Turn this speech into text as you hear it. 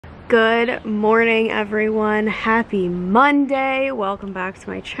Good morning, everyone. Happy Monday. Welcome back to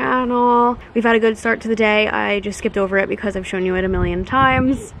my channel. We've had a good start to the day. I just skipped over it because I've shown you it a million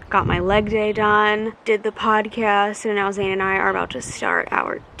times. Got my leg day done, did the podcast, and now Zane and I are about to start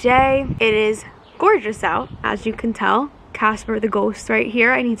our day. It is gorgeous out, as you can tell. Casper the ghost right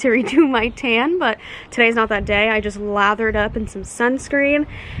here. I need to redo my tan, but today's not that day. I just lathered up in some sunscreen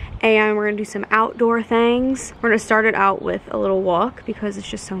and we're gonna do some outdoor things. We're gonna start it out with a little walk because it's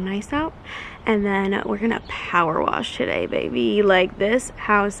just so nice out, and then we're gonna power wash today, baby. Like, this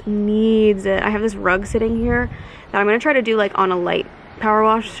house needs it. I have this rug sitting here that I'm gonna try to do like on a light power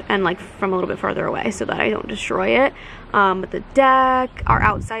wash and like from a little bit farther away so that I don't destroy it. But the deck, our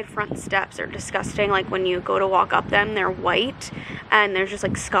outside front steps are disgusting. Like, when you go to walk up them, they're white and there's just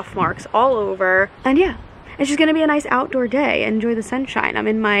like scuff marks all over. And yeah, it's just gonna be a nice outdoor day. Enjoy the sunshine. I'm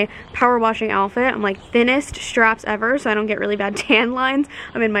in my power washing outfit. I'm like thinnest straps ever so I don't get really bad tan lines.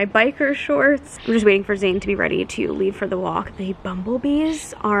 I'm in my biker shorts. I'm just waiting for Zane to be ready to leave for the walk. The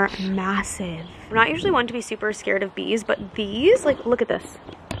bumblebees are massive. I'm not usually one to be super scared of bees, but these, like, look at this.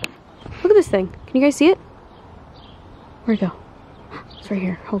 Look at this thing. Can you guys see it? Where'd it go? It's right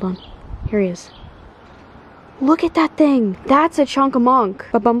here. Hold on. Here he is. Look at that thing. That's a chunk of monk.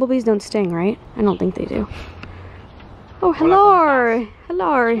 But bumblebees don't sting, right? I don't think they do. Oh, hello.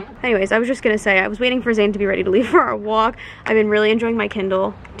 Hello. Anyways, I was just gonna say, I was waiting for Zane to be ready to leave for our walk. I've been really enjoying my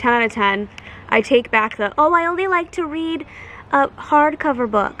Kindle. 10 out of 10. I take back the, oh, I only like to read hardcover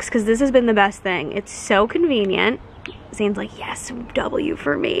books, because this has been the best thing. It's so convenient. Zane's like, yes, W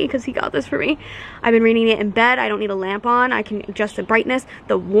for me, because he got this for me. I've been reading it in bed. I don't need a lamp on. I can adjust the brightness,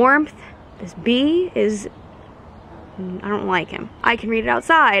 the warmth. This bee is, I don't like him. I can read it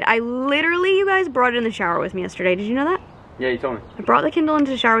outside. I literally, you guys, brought it in the shower with me yesterday. Did you know that? Yeah, you told me. I brought the Kindle into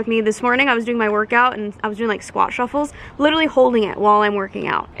the shower with me. This morning I was doing my workout and I was doing like squat shuffles, literally holding it while I'm working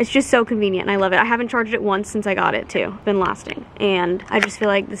out. It's just so convenient and I love it. I haven't charged it once since I got it too. Been lasting. And I just feel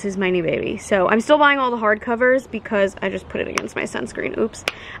like this is my new baby. So I'm still buying all the hardcovers because I just put it against my sunscreen. Oops.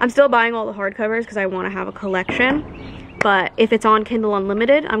 I'm still buying all the hardcovers because I want to have a collection. But if it's on Kindle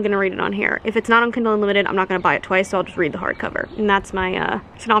Unlimited, I'm going to read it on here. If it's not on Kindle Unlimited, I'm not going to buy it twice, so I'll just read the hardcover. And that's my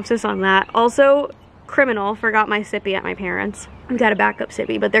synopsis on that. Also, criminal, forgot my sippy at my parents'. I've got a backup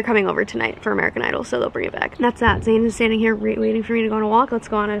sippy, but they're coming over tonight for American Idol, so they'll bring it back. And that's that. Zane is standing here waiting for me to go on a walk. Let's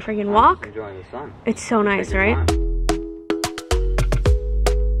go on a freaking walk. Enjoying the sun. It's so nice, right?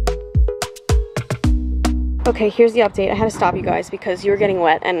 Okay, here's the update. I had to stop you guys because you were getting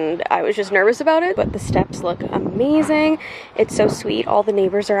wet and I was just nervous about it, but the steps look amazing. It's so sweet. All the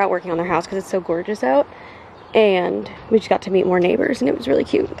neighbors are out working on their house because it's so gorgeous out. And we just got to meet more neighbors and it was really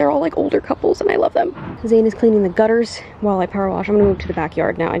cute. They're all like older couples and I love them. Zane is cleaning the gutters while I power wash. I'm gonna move to the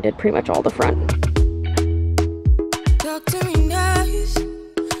backyard now. I did pretty much all the front. Talk to me nice.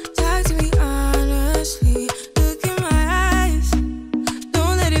 Talk to me honestly. Look in my eyes.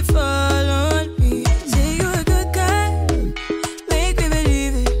 Don't let it fall on me. Say you're a good guy. Make me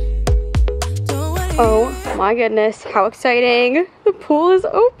believe it. Don't want oh my goodness, how exciting. The pool is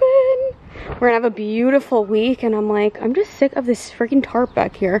open. We're gonna have a beautiful week and I'm like, I'm just sick of this freaking tarp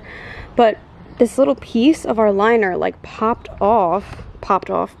back here. But this little piece of our liner like popped off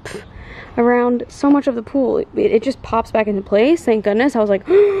around so much of the pool. It just pops back into place, thank goodness. I was like,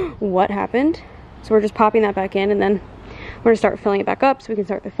 what happened? So we're just popping that back in and then we're gonna start filling it back up so we can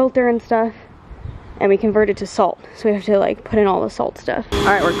start the filter and stuff. And we convert it to salt. So we have to like put in all the salt stuff. All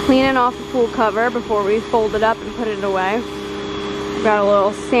right, we're cleaning off the pool cover before we fold it up and put it away. Got a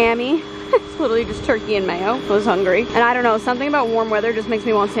little Sammy. It's literally just turkey and mayo. I was hungry. And I don't know, something about warm weather just makes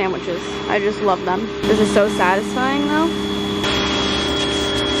me want sandwiches. I just love them. This is so satisfying though.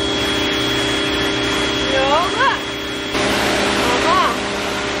 Mama!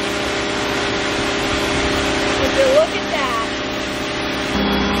 Would you look at that?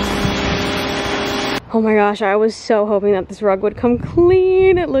 Oh my gosh, I was so hoping that this rug would come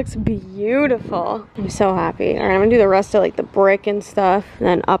clean. It looks beautiful. I'm so happy. All right, I'm gonna do the rest of like the brick and stuff and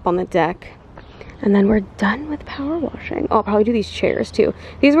then up on the deck. And then we're done with power washing. Oh, I'll probably do these chairs too.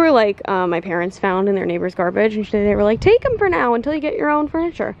 These were like my parents found in their neighbor's garbage and they were like, take them for now until you get your own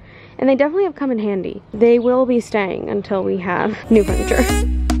furniture. And they definitely have come in handy. They will be staying until we have new furniture.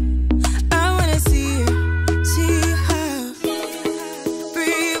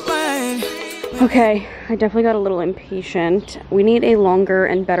 Okay, I definitely got a little impatient. We need a longer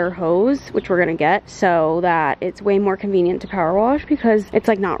and better hose, which we're gonna get, so that it's way more convenient to power wash because it's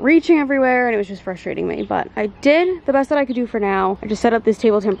like not reaching everywhere and it was just frustrating me. But I did the best that I could do for now. I just set up this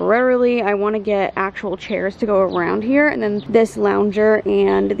table temporarily. I want to get actual chairs to go around here, and then this lounger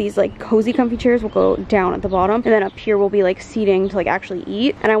and these like cozy comfy chairs will go down at the bottom, and then up here will be like seating to like actually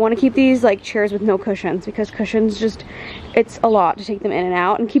eat. And I want to keep these like chairs with no cushions because cushions just, it's a lot to take them in and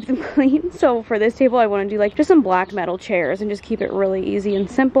out and keep them clean. So for this table I want to do like just some black metal chairs and just keep it really easy and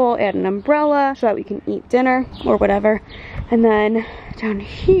simple. Add an umbrella so that we can eat dinner or whatever. And then down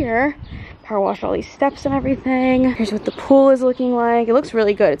here, power wash all these steps and everything. Here's what the pool is looking like. It looks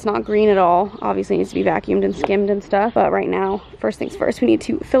really good. It's not green at all. Obviously it needs to be vacuumed and skimmed and stuff, but right now, first things first, we need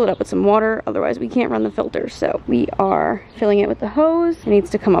to fill it up with some water, otherwise we can't run the filter. So we are filling it with the hose. It needs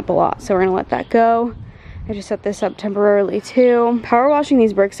to come up a lot, so we're gonna let that go. I just set this up temporarily too. Power washing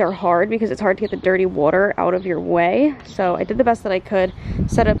these bricks are hard because it's hard to get the dirty water out of your way. So I did the best that I could.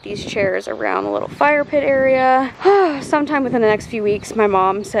 Set up these chairs around the little fire pit area. Sometime within the next few weeks, my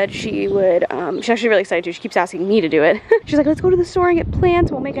mom said she would, she's actually really excited too. She keeps asking me to do it. She's like, let's go to the store and get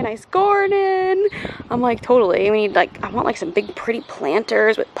plants. We'll make a nice garden. I'm like, totally. I mean, like, I want like some big pretty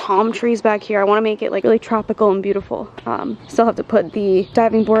planters with palm trees back here. I want to make it like really tropical and beautiful. Still have to put the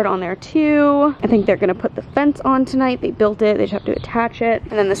diving board on there too. I think they're gonna put the fence on tonight. They built it, they just have to attach it,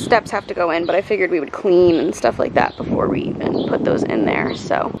 and then the steps have to go in, but I figured we would clean and stuff like that before we even put those in there.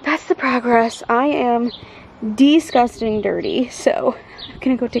 So that's the progress. I am disgusting dirty, so I'm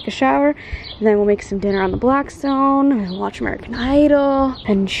gonna go take a shower, and then we'll make some dinner on the Blackstone and watch American Idol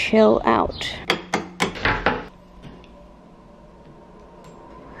and chill out.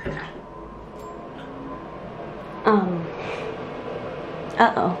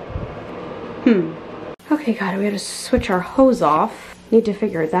 Okay, God, we had to switch our hose off. Need to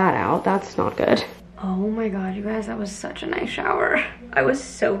figure that out. That's not good. Oh my God, you guys, that was such a nice shower. I was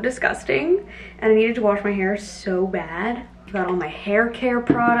so disgusting, and I needed to wash my hair so bad. Got all my hair care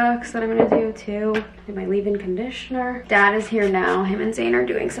products that I'm gonna do too. Did my leave-in conditioner. Dad is here now. Him and Zane are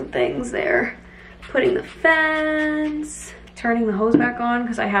doing some things there. Putting the fence, turning the hose back on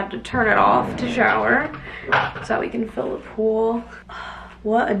because I had to turn it off to shower so that we can fill the pool.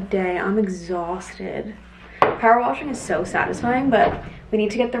 What a day. I'm exhausted. Power washing is so satisfying, but we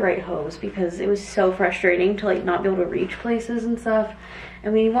need to get the right hose because it was so frustrating to like not be able to reach places and stuff.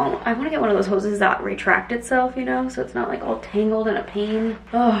 And I want to get one of those hoses that retract itself, you know, so it's not like all tangled and a pain.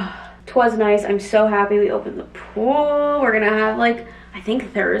 Oh, 'twas nice. I'm so happy we opened the pool. We're gonna have like, I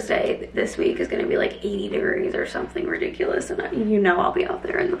think Thursday this week is gonna be like 80 degrees or something ridiculous, and you know I'll be out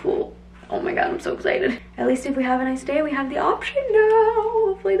there in the pool. Oh my God, I'm so excited. At least if we have a nice day, we have the option now.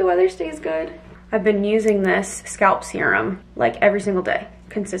 Hopefully the weather stays good. I've been using this scalp serum like every single day,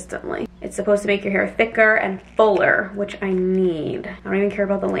 consistently. It's supposed to make your hair thicker and fuller, which I need. I don't even care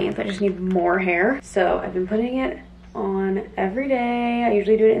about the length, I just need more hair. So I've been putting it on every day. I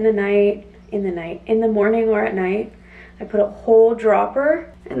usually do it in the morning or at night. I put a whole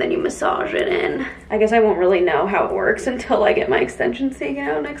dropper and then you massage it in. I guess I won't really know how it works until I get my extensions taken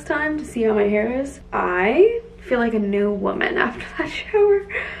out next time to see how my hair is. I feel like a new woman after that shower.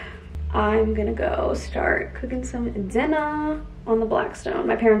 I'm gonna go start cooking some dinner on the Blackstone.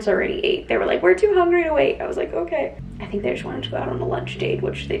 My parents already ate. They were like, we're too hungry to wait. I was like, okay. I think they just wanted to go out on a lunch date,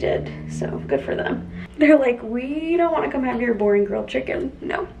 which they did, so good for them. They're like, we don't want to come have your boring grilled chicken.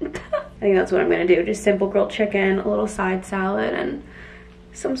 No. I think that's what I'm gonna do. Just simple grilled chicken, a little side salad, and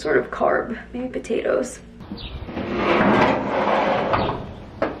some sort of carb, maybe potatoes.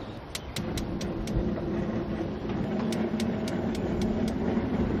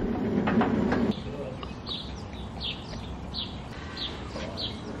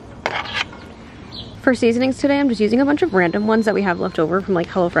 For seasonings today, I'm just using a bunch of random ones that we have left over from like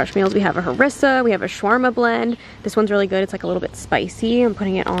HelloFresh meals. We have a harissa, we have a shawarma blend. This one's really good. It's like a little bit spicy. I'm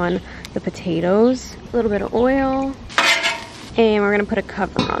putting it on the potatoes. A little bit of oil. And we're gonna put a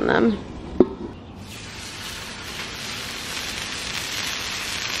cover on them.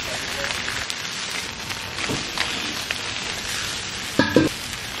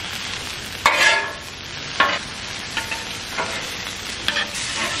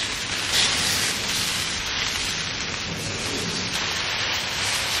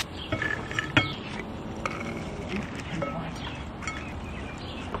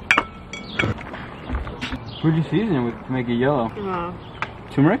 What'd you season it with to make it yellow?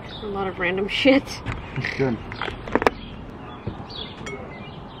 Turmeric? A lot of random shit. That's good.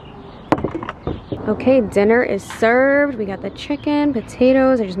 Okay, dinner is served. We got the chicken,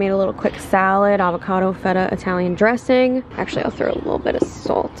 potatoes. I just made a little quick salad, avocado, feta, Italian dressing. Actually, I'll throw a little bit of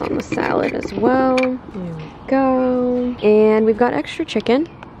salt on the salad as well. There we go. And we've got extra chicken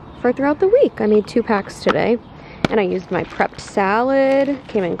for throughout the week. I made 2 packs today. And I used my prepped salad.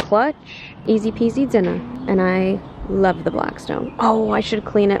 Came in clutch. Easy peasy dinner. And I love the Blackstone. Oh, I should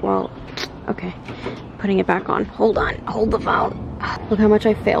clean it. Well, okay. Putting it back on. Hold on. Hold the phone. Look how much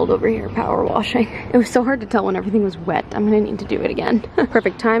I failed over here power washing. It was so hard to tell when everything was wet. I'm gonna need to do it again.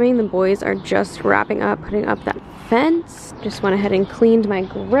 Perfect timing. The boys are just wrapping up, putting up that fence. Just went ahead and cleaned my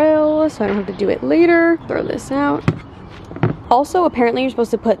grill so I don't have to do it later. Throw this out. Also, apparently you're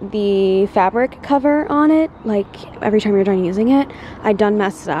supposed to put the fabric cover on it, like every time you're done using it. I done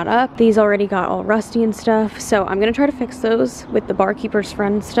messed that up. These already got all rusty and stuff, so I'm gonna try to fix those with the barkeeper's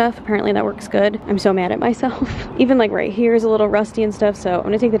friend stuff. Apparently that works good. I'm so mad at myself. Even like right here is a little rusty and stuff, so I'm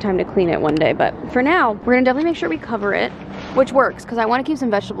gonna take the time to clean it one day. But for now, we're gonna definitely make sure we cover it, which works because I want to keep some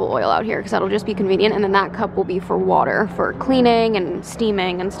vegetable oil out here because that'll just be convenient, and then that cup will be for water, for cleaning and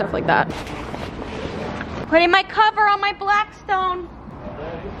steaming and stuff like that. Putting my cover on my Blackstone.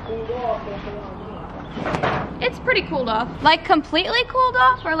 It's pretty cooled off. Like completely cooled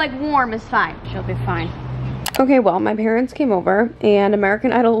off, or like warm is fine. She'll be fine. Okay, well, my parents came over and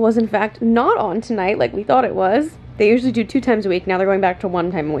American Idol was in fact not on tonight like we thought it was. They usually do 2 times a week. Now they're going back to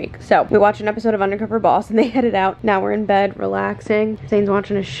 1 time a week. So we watched an episode of Undercover Boss and they headed out. Now we're in bed relaxing. Zane's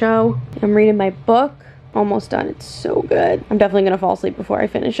watching a show. I'm reading my book. Almost done. It's so good. I'm definitely gonna fall asleep before I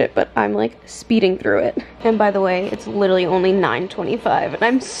finish it, but I'm like speeding through it. And by the way, it's literally only 9:25 and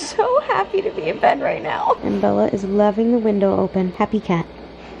I'm so happy to be in bed right now. And Bella is loving the window open. Happy cat.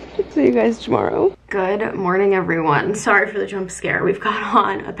 See you guys tomorrow. Good morning, everyone. Sorry for the jump scare. We've got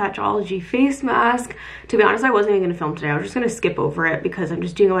on a Patchology face mask. To be honest, I wasn't even gonna film today. I was just gonna skip over it because I'm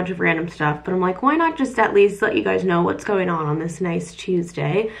just doing a bunch of random stuff. But I'm like, why not just at least let you guys know what's going on this nice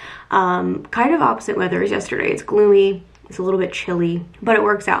Tuesday. Kind of opposite weather as yesterday. It's gloomy, it's a little bit chilly, but it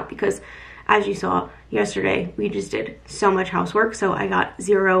works out because as you saw yesterday, we just did so much housework. So I got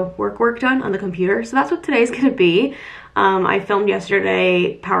 0 work done on the computer. So that's what today's gonna be. I filmed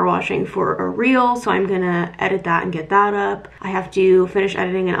yesterday power washing for a reel, so I'm gonna edit that and get that up. I have to finish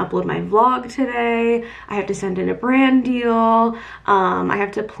editing and upload my vlog today. I have to send in a brand deal. I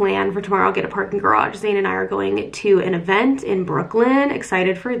have to plan for tomorrow. I'll get a parking garage. Zane and I are going to an event in Brooklyn.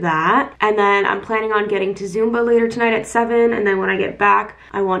 Excited for that. And then I'm planning on getting to Zumba later tonight at 7. And then when I get back,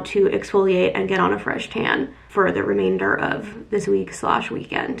 I want to exfoliate and get on a fresh tan for the remainder of this week /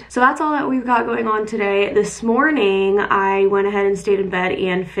 weekend. So that's all that we've got going on today. This morning, I went ahead and stayed in bed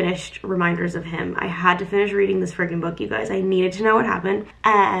and finished Reminders of Him. I had to finish reading this friggin' book, you guys. I needed to know what happened,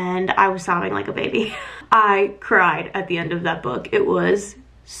 and I was sobbing like a baby. I cried at the end of that book. It was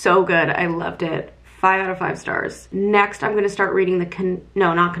so good. I loved it. 5 out of 5 stars. Next, I'm gonna start reading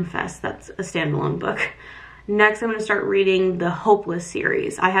not Confess, that's a standalone book. Next, I'm going to start reading the Hopeless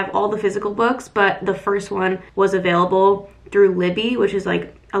series. I have all the physical books, but the first one was available through Libby, which is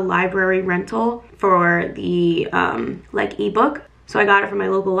like a library rental for the like ebook. So I got it from my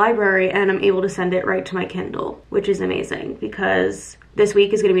local library and I'm able to send it right to my Kindle, which is amazing because this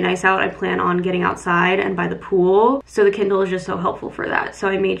week is going to be nice out. I plan on getting outside and by the pool. So the Kindle is just so helpful for that. So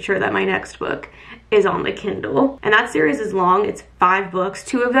I made sure that my next book is on the Kindle. And that series is long. It's 5 books.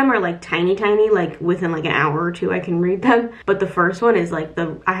 2 of them are like tiny, like within like an hour or 2 I can read them. But the first one is like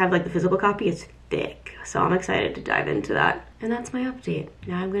I have like the physical copy. It's thick. So I'm excited to dive into that. And that's my update.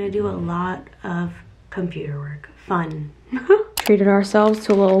 Now I'm going to do a lot of computer work. Fun. Treated ourselves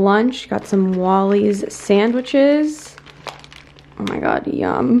to a little lunch. Got some Wally's sandwiches. Oh my god,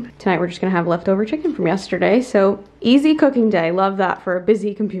 yum. Tonight we're just gonna have leftover chicken from yesterday, so easy cooking day. Love that for a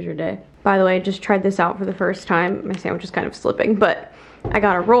busy computer day. By the way, I just tried this out for the first time. My sandwich is kind of slipping, but I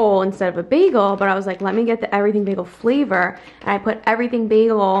got a roll instead of a bagel, but I was like, let me get the everything bagel flavor, and I put everything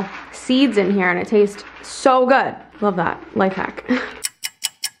bagel seeds in here, and it tastes so good. Love that. Life hack.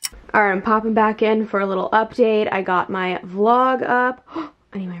 All right, I'm popping back in for a little update. I got my vlog up.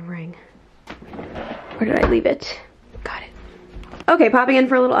 I need my ring. Where did I leave it? Got it. Okay, popping in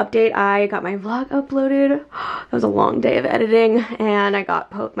for a little update. I got my vlog uploaded. That was a long day of editing, and I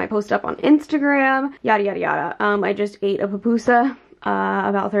got my post up on Instagram, yada, yada, yada. I just ate a pupusa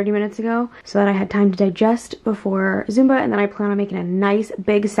about 30 minutes ago so that I had time to digest before Zumba, and then I plan on making a nice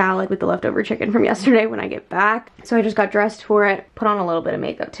big salad with the leftover chicken from yesterday when I get back. So I just got dressed for it, put on a little bit of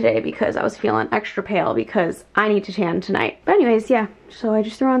makeup today because I was feeling extra pale because I need to tan tonight. But anyways, yeah, so I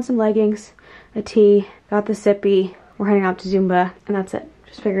just threw on some leggings, a tee, got the sippy. We're heading out to Zumba, and that's it.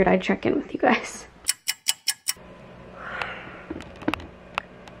 Just figured I'd check in with you guys.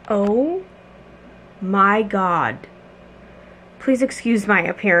 Oh my God. Please excuse my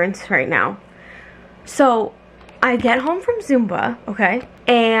appearance right now. So I get home from Zumba, okay?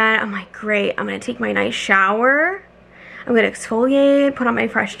 And I'm like, great, I'm gonna take my nice shower. I'm gonna exfoliate, put on my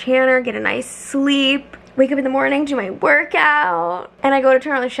fresh tanner, get a nice sleep, wake up in the morning, do my workout. And I go to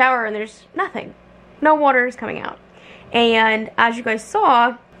turn on the shower and there's nothing. No water is coming out. And as you guys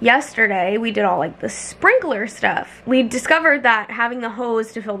saw, yesterday we did all like the sprinkler stuff. We discovered that having the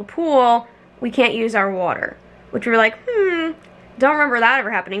hose to fill the pool, we can't use our water. Which we were like, don't remember that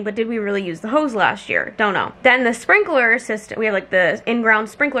ever happening, but did we really use the hose last year? Don't know. Then the sprinkler system, we have like the in-ground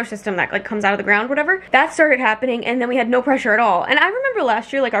sprinkler system that like comes out of the ground, whatever. That started happening and then we had no pressure at all. And I remember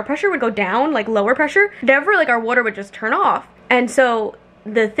last year, like our pressure would go down, like lower pressure. Never like our water would just turn off. And so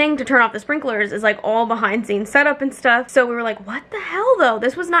the thing to turn off the sprinklers is like all behind scenes setup and stuff. So we were like, what the hell though?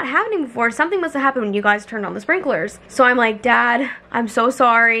 This was not happening before. Something must have happened when you guys turned on the sprinklers. So I'm like, Dad, I'm so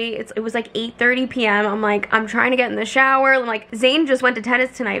sorry. It was like 8:30 p.m. I'm like, I'm trying to get in the shower. I'm like, Zane just went to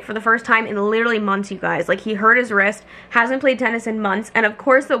tennis tonight for the first time in literally months, you guys. Like he hurt his wrist, hasn't played tennis in months. And of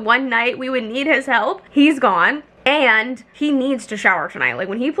course the one night we would need his help, he's gone. And he needs to shower tonight. Like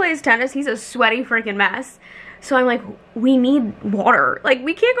when he plays tennis, he's a sweaty freaking mess. So I'm like, we need water. Like,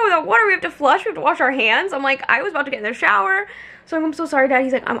 we can't go without water. We have to flush. We have to wash our hands. I'm like, I was about to get in the shower. So I'm so sorry, Dad.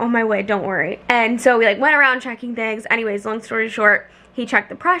 He's like, I'm on my way. Don't worry. And so we like went around checking things. Anyways, long story short, he checked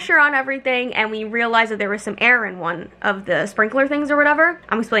the pressure on everything. And we realized that there was some air in one of the sprinkler things or whatever.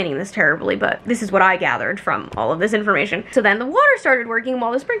 I'm explaining this terribly, but this is what I gathered from all of this information. So then the water started working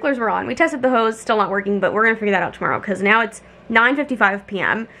while the sprinklers were on. We tested the hose, still not working, but we're going to figure that out tomorrow because now it's 9:55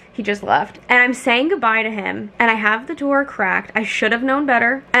 p.m. He just left. And I'm saying goodbye to him. And I have the door cracked. I should have known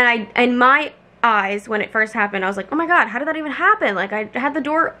better. And in my eyes, when it first happened, I was like, oh my God, how did that even happen? Like, I had the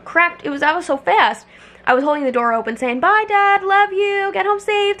door cracked. That was so fast. I was holding the door open saying, bye, Dad, love you, get home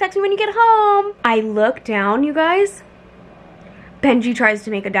safe, text me when you get home. I look down, you guys. Benji tries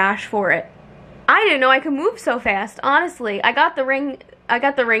to make a dash for it. I didn't know I could move so fast, honestly. I got the ring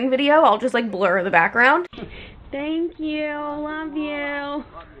video. I'll just like blur the background. Thank you, love you.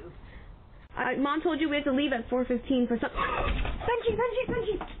 Mom told you we have to leave at 4:15 for some. Benji.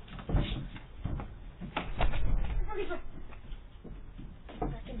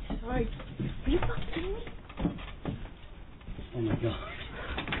 Back inside. Are you fucking kidding me? Oh my God.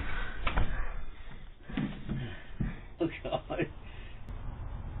 Oh God.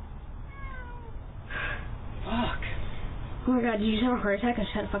 Fuck. Oh my God, did you just have a heart attack? I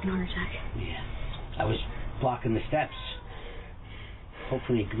just had a fucking heart attack. Yeah. I was blocking the steps.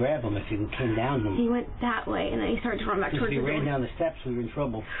 Hopefully he'd grab him if he came down them. He went that way and then he started to run back towards the door. If he ran down the steps, we were in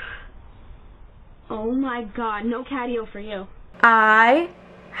trouble. Oh my God, no catio for you. I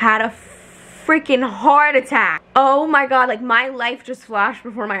had a freaking heart attack. Oh my God, like my life just flashed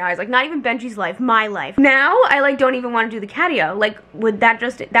before my eyes. Like not even Benji's life, my life. Now I like don't even want to do the catio. Like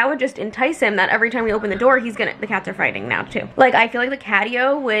that would just entice him that every time we open the door, the cats are fighting now too. Like I feel like the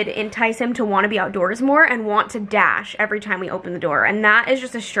catio would entice him to want to be outdoors more and want to dash every time we open the door. And that is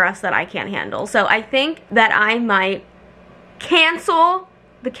just a stress that I can't handle. So I think that I might cancel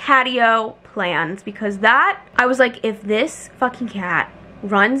the catio plans because I was like, if this fucking cat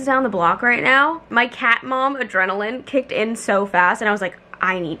runs down the block right now, my cat mom adrenaline kicked in so fast and I was like,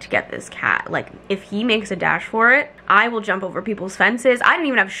 I need to get this cat. Like if he makes a dash for it, I will jump over people's fences. I didn't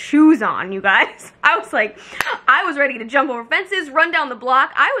even have shoes on, you guys. I was ready to jump over fences, run down the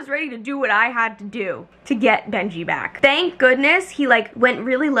block. I was ready to do what I had to do to get Benji back. Thank goodness he like went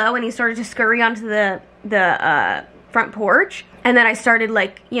really low and he started to scurry onto the front porch. And then I started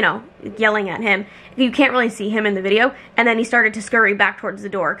like, you know, yelling at him. You can't really see him in the video. And then he started to scurry back towards the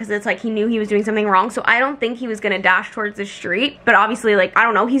door because it's like he knew he was doing something wrong. So I don't think he was going to dash towards the street. But obviously, like, I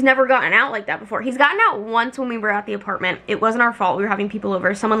don't know. He's never gotten out like that before. He's gotten out once when we were at the apartment. It wasn't our fault. We were having people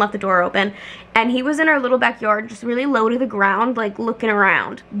over. Someone left the door open. And he was in our little backyard just really low to the ground, like looking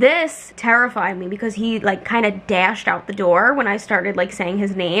around. This terrified me because he like kind of dashed out the door when I started like saying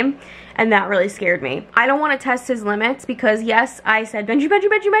his name. And that really scared me. I don't want to test his limits because yes, I said, Benji, Benji,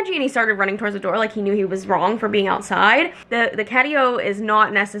 Benji, Benji, and he started running towards the door like he knew he was wrong for being outside. The catio is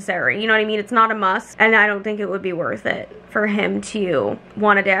not necessary. You know what I mean? It's not a must. And I don't think it would be worth it for him to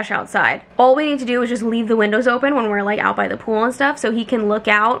want to dash outside. All we need to do is just leave the windows open when we're like out by the pool and stuff so he can look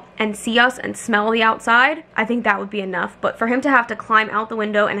out and see us and smell the outside. I think that would be enough. But for him to have to climb out the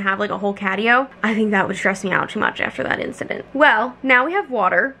window and have like a whole catio, I think that would stress me out too much after that incident. Well, now we have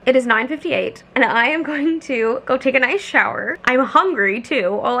water. It is 9:58 and I am going to go take a nice shower. I'm hungry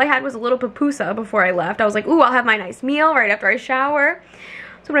too. All I had was a little pupusa before I left. I was like, ooh, I'll have my nice meal right after I shower.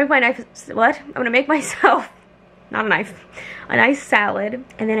 So I'm gonna make myself, not a knife, a nice salad.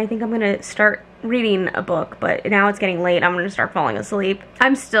 And then I think I'm gonna start reading a book, but now it's getting late. I'm gonna start falling asleep.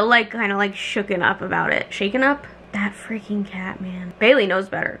 I'm still like kind of like shooken up about it. Shaken up? That freaking cat, man. Bailey knows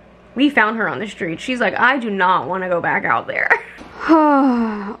better. We found her on the street. She's like, I do not want to go back out there.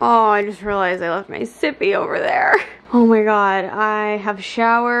 Oh, I just realized I left my sippy over there. Oh my god, I have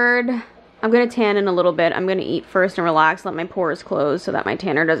showered. I'm gonna tan in a little bit. I'm gonna eat first and relax, let my pores close so that my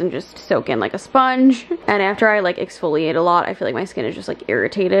tanner doesn't just soak in like a sponge. And after I like exfoliate a lot, I feel like my skin is just like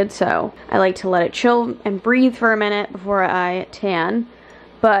irritated. So I like to let it chill and breathe for a minute before I tan.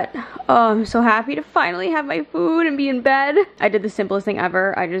 But oh, I'm so happy to finally have my food and be in bed. I did the simplest thing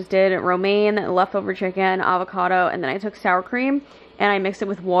ever. I just did romaine, leftover chicken, avocado, and then I took sour cream and I mixed it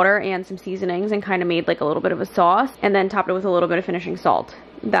with water and some seasonings and kind of made like a little bit of a sauce and then topped it with a little bit of finishing salt.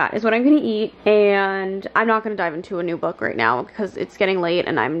 That is what I'm gonna eat, and I'm not gonna dive into a new book right now because it's getting late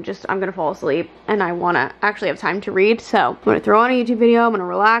and I'm gonna fall asleep and I wanna actually have time to read. So I'm gonna throw on a YouTube video, I'm gonna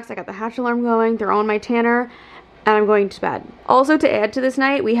relax, I got the hatch alarm going, throw on my tanner, and I'm going to bed. Also, to add to this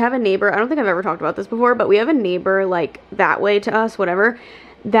night, we have a neighbor, I don't think I've ever talked about this before, but we have a neighbor like that way to us, whatever,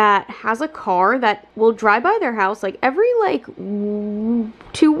 that has a car that will drive by their house like every like 2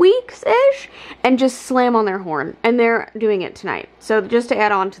 weeks-ish and just slam on their horn, and they're doing it tonight. So just to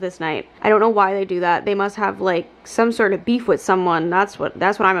add on to this night, I don't know why they do that. They must have like some sort of beef with someone. That's what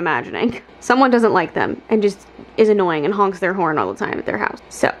I'm imagining. Someone doesn't like them and just is annoying and honks their horn all the time at their house.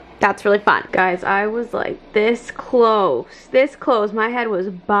 So that's really fun. Guys, I was like this close. My head was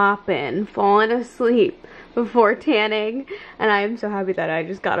bopping, falling asleep before tanning, and I am so happy that I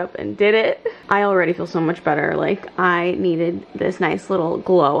just got up and did it. I already feel so much better. Like, I needed this nice little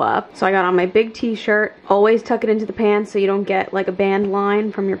glow up. So I got on my big t-shirt. Always tuck it into the pants so you don't get like a band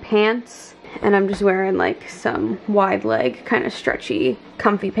line from your pants. And I'm just wearing like some wide leg, kind of stretchy,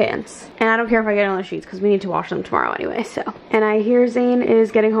 comfy pants. And I don't care if I get on the sheets because we need to wash them tomorrow anyway, so. And I hear Zane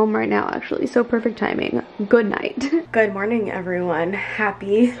is getting home right now, actually, so perfect timing. Good night. Good morning, everyone.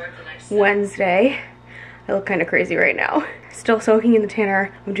 Happy Wednesday. I look kind of crazy right now. Still soaking in the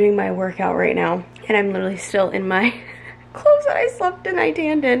tanner. I'm doing my workout right now, and I'm literally still in my clothes that I slept in, I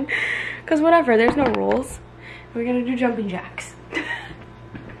tanned in. Because whatever, there's no rules. We're gonna do jumping jacks.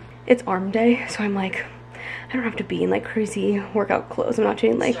 It's arm day, so I'm like, I don't have to be in like crazy workout clothes. I'm not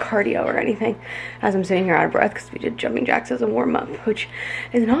doing like cardio or anything as I'm sitting here out of breath because we did jumping jacks as a warm-up, which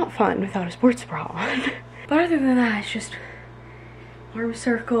is not fun without a sports bra on. But other than that, it's just arm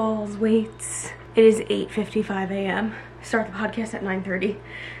circles, weights. It is 8:55 a.m. Start the podcast at 9:30.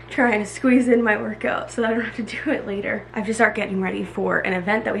 Trying to squeeze in my workout so that I don't have to do it later. I have to start getting ready for an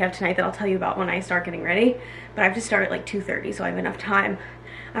event that we have tonight that I'll tell you about when I start getting ready. But I have to start at like 2:30, so I have enough time.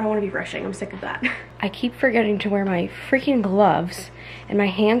 I don't want to be rushing. I'm sick of that. I keep forgetting to wear my freaking gloves, and my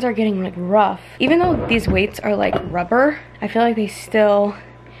hands are getting like rough. Even though these weights are like rubber, I feel like they still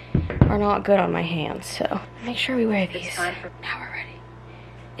are not good on my hands. So make sure we wear these. Now we're ready.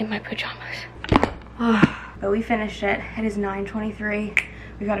 In my pajamas. But we finished it. It is 9:23.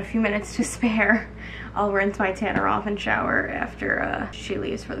 We got a few minutes to spare. I'll rinse my tanner off and shower after she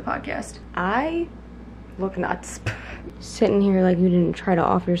leaves for the podcast. I look nuts. Sitting here like you didn't try to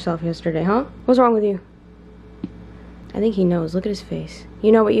off yourself yesterday, huh? What's wrong with you? I think he knows. Look at his face.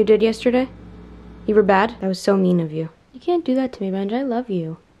 You know what you did yesterday? You were bad? That was so mean of you. You can't do that to me, Benji. I love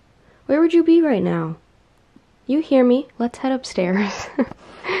you. Where would you be right now? You hear me? Let's head upstairs.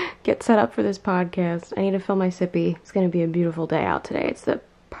 Get set up for this podcast. I need to fill my sippy. It's gonna be a beautiful day out today. It's the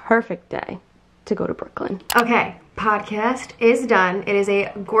perfect day to go to Brooklyn. Okay, podcast is done. It is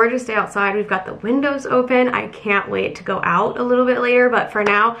a gorgeous day outside. We've got the windows open. I can't wait to go out a little bit later, but for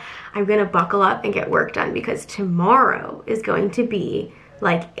now, I'm gonna buckle up and get work done because tomorrow is going to be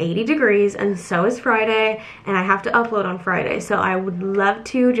like 80 degrees and so is Friday, and I have to upload on Friday, so I would love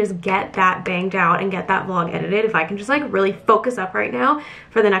to just get that banged out and get that vlog edited. If I can just like really focus up right now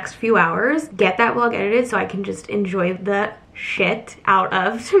for the next few hours, get that vlog edited so I can just enjoy the shit out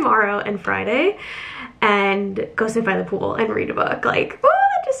of tomorrow and Friday and go sit by the pool and read a book. Like, oh,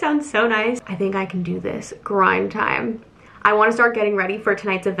 that just sounds so nice. I think I can do this. Grind time. I want to start getting ready for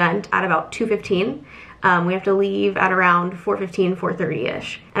tonight's event at about 2:15. We have to leave at around 4:15,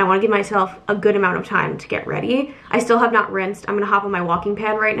 4:30-ish. And I want to give myself a good amount of time to get ready. I still have not rinsed. I'm going to hop on my walking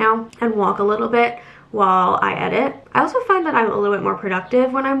pad right now and walk a little bit while I edit. I also find that I'm a little bit more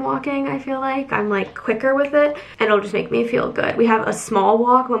productive when I'm walking. I feel like I'm like quicker with it and it'll just make me feel good. We have a small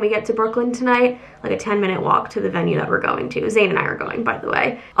walk when we get to Brooklyn tonight, like a 10-minute walk to the venue that we're going to. Zane and I are going, by the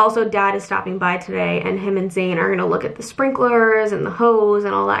way. Also, Dad is stopping by today and him and Zane are gonna look at the sprinklers and the hose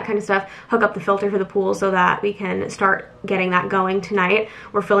and all that kind of stuff, hook up the filter for the pool so that we can start getting that going tonight.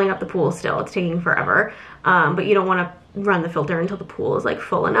 We're filling up the pool still. It's taking forever, but you don't wanna run the filter until the pool is like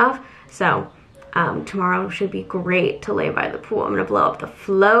full enough. So Tomorrow should be great to lay by the pool. I'm gonna blow up the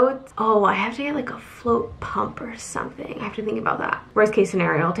floats. Oh, I have to get like a float pump or something. I have to think about that. Worst case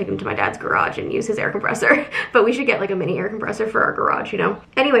scenario, I'll take him to my dad's garage and use his air compressor. But we should get like a mini air compressor for our garage, you know?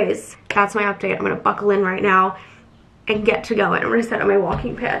 Anyways, that's my update. I'm gonna buckle in right now and get to going. I'm gonna set on my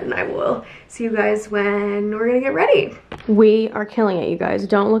walking pad and I will see you guys when we're gonna get ready. We are killing it, you guys.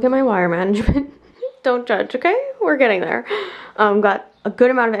 Don't look at my wire management. Don't judge, okay? We're getting there. Got a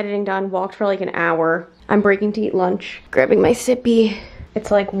good amount of editing done, walked for like an hour. I'm breaking to eat lunch, grabbing my sippy. It's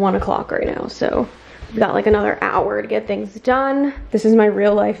like 1 o'clock right now, so we've got like another hour to get things done. This is my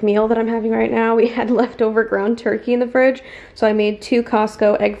real life meal that I'm having right now. We had leftover ground turkey in the fridge, so I made 2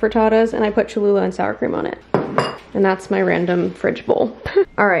 Costco egg frittatas and I put Cholula and sour cream on it. And that's my random fridge bowl.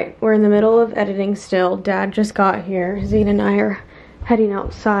 All right, we're in the middle of editing still. Dad just got here. Zane and I are heading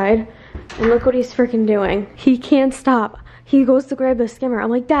outside. And look what he's freaking doing. He can't stop. He goes to grab the skimmer. I'm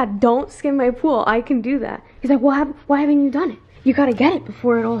like, Dad, don't skim my pool. I can do that. He's like, why haven't you done it? You gotta get it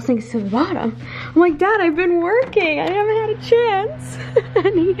before it all sinks to the bottom. I'm like, Dad, I've been working. I haven't had a chance.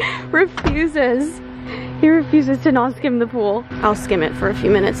 And he refuses. He refuses to not skim the pool. I'll skim it for a few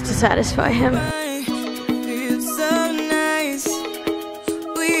minutes to satisfy him.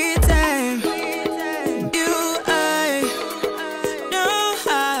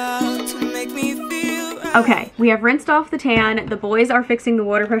 Okay, we have rinsed off the tan. The boys are fixing the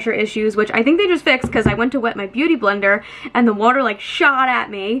water pressure issues, which I think they just fixed because I went to wet my beauty blender and the water like shot at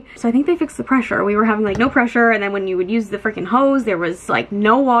me. So I think they fixed the pressure. We were having like no pressure, and then when you would use the freaking hose, there was like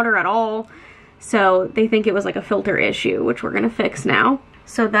no water at all. So they think it was like a filter issue, which we're gonna fix now.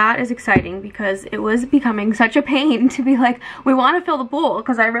 So that is exciting because it was becoming such a pain to be like, we want to fill the pool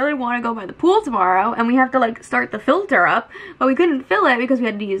because I really want to go by the pool tomorrow, and we have to like start the filter up, but we couldn't fill it because we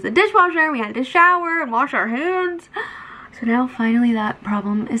had to use the dishwasher, we had to shower and wash our hands. So now finally that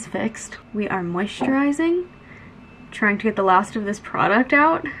problem is fixed. We are moisturizing, trying to get the last of this product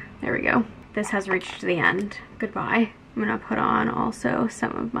out. There we go. This has reached the end. Goodbye. I'm gonna put on also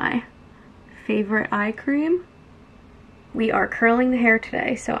some of my favorite eye cream. We are curling the hair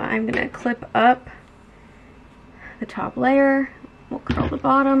today, so I'm gonna clip up the top layer. We'll curl the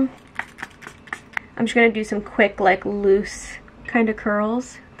bottom. I'm just gonna do some quick, like loose kind of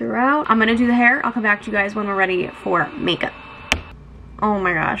curls throughout. I'm gonna do the hair. I'll come back to you guys when we're ready for makeup. Oh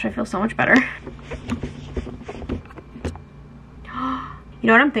my gosh, I feel so much better. You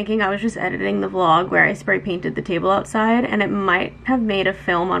know what I'm thinking? I was just editing the vlog where I spray painted the table outside, and it might have made a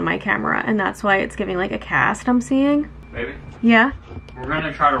film on my camera, and that's why it's giving like a cast I'm seeing. Baby? Yeah? We're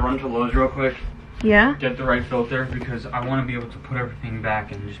gonna try to run to Lowe's real quick. Yeah? Get the right filter because I want to be able to put everything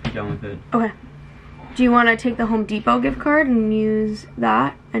back and just be done with it. Okay. Do you want to take the Home Depot gift card and use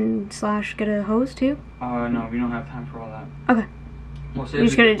that and slash get a hose too? No, we don't have time for all that. Okay. We'll save You're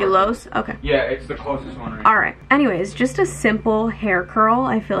just gonna do Lowe's? Okay. Yeah, it's the closest one right Alright. Anyways, just a simple hair curl,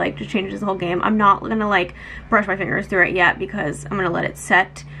 I feel like just changes the whole game. I'm not gonna like brush my fingers through it yet because I'm gonna let it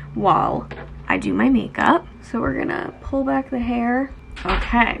set while I do my makeup. So we're gonna pull back the hair.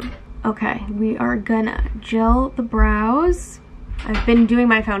 Okay. Okay, we are gonna gel the brows. I've been doing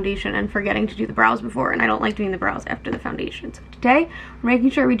my foundation and forgetting to do the brows before, and I don't like doing the brows after the foundation. So today, we're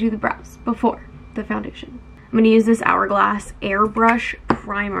making sure we do the brows before the foundation. I'm gonna use this Hourglass Airbrush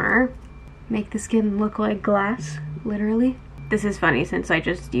Primer. Make the skin look like glass, literally. This is funny since I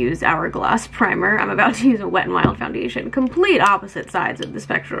just used Hourglass Primer. I'm about to use a Wet n Wild foundation. Complete opposite sides of the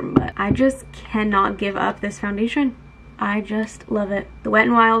spectrum, but I just cannot give up this foundation. I just love it. The Wet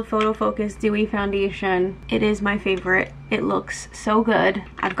n Wild Photo Focus Dewy Foundation. It is my favorite. It looks so good.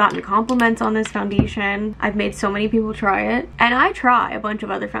 I've gotten compliments on this foundation. I've made so many people try it. And I try a bunch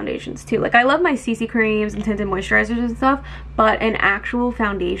of other foundations too. Like I love my CC creams and tinted moisturizers and stuff, but an actual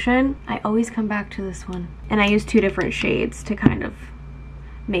foundation, I always come back to this one. And I use 2 different shades to kind of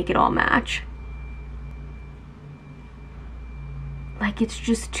make it all match. Like, it's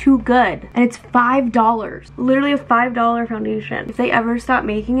just too good. And it's $5. Literally a $5 foundation. If they ever stop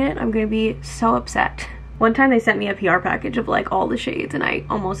making it, I'm gonna be so upset. One time they sent me a PR package of like all the shades and I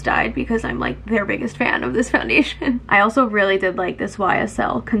almost died because I'm like their biggest fan of this foundation. I also really did like this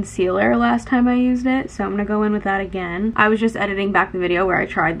YSL concealer last time I used it, so I'm gonna go in with that again. I was just editing back the video where I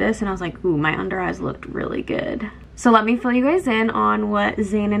tried this and I was like, ooh, my under eyes looked really good. So let me fill you guys in on what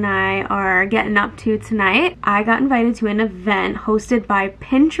Zane and I are getting up to tonight. I got invited to an event hosted by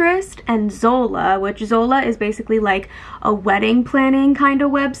Pinterest and Zola, which Zola is basically like a wedding planning kind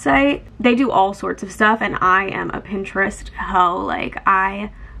of website. They do all sorts of stuff and I am a Pinterest hoe. Like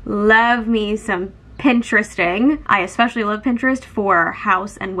I love me some Pinteresting. I especially love Pinterest for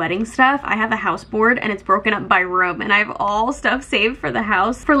house and wedding stuff. I have a house board and it's broken up by room, and I have all stuff saved for the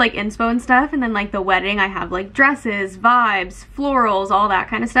house for like inspo and stuff, and then like the wedding I have like dresses, vibes, florals, all that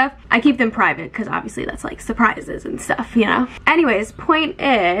kind of stuff. I keep them private because obviously that's like surprises and stuff, you know. Anyways, point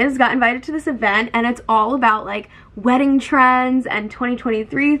is, got invited to this event and it's all about like wedding trends and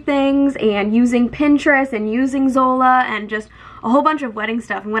 2023 things and using Pinterest and using Zola and just a whole bunch of wedding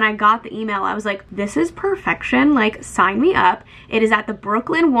stuff. And when I got the email, I was like, this is perfection, like sign me up. It is at the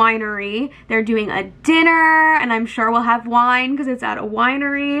Brooklyn Winery. They're doing a dinner and I'm sure we'll have wine because it's at a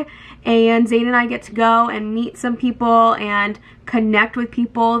winery, and Zane and I get to go and meet some people and connect with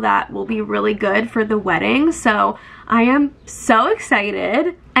people that will be really good for the wedding. So I am so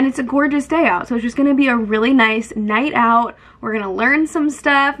excited, and it's a gorgeous day out, so it's just gonna be a really nice night out. We're gonna learn some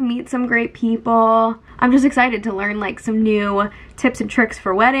stuff, meet some great people. I'm just excited to learn like some new tips and tricks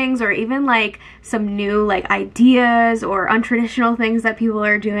for weddings, or even like some new like ideas or untraditional things that people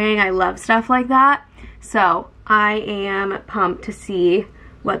are doing. I love stuff like that. So I am pumped to see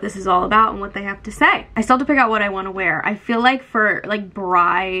what this is all about and what they have to say. I still have to pick out what I want to wear. I feel like for like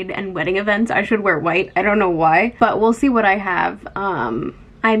bride and wedding events, I should wear white. I don't know why, but we'll see what I have.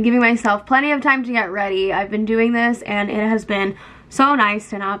 I'm giving myself plenty of time to get ready. I've been doing this and it has been so nice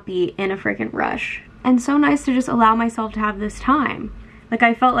to not be in a freaking rush, and so nice to just allow myself to have this time. Like,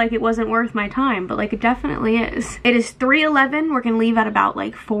 I felt like it wasn't worth my time, but like it definitely is. It is 3:11. We're gonna leave at about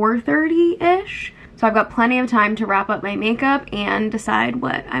like 4:30-ish. So I've got plenty of time to wrap up my makeup and decide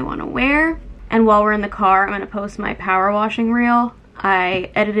what I want to wear. And while we're in the car, I'm going to post my power washing reel. I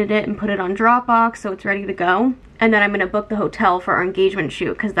edited it and put it on Dropbox, so it's ready to go. And then I'm going to book the hotel for our engagement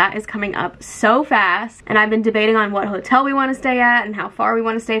shoot, because that is coming up so fast. And I've been debating on what hotel we want to stay at and how far we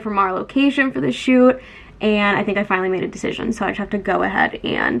want to stay from our location for the shoot. And I think I finally made a decision, so I just have to go ahead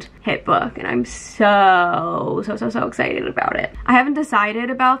and hit book, and I'm so excited about it. I haven't decided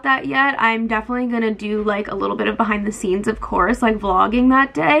about that yet. I'm definitely gonna do like a little bit of behind the scenes, of course, like vlogging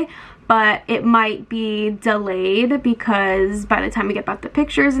that day, but it might be delayed because by the time we get back the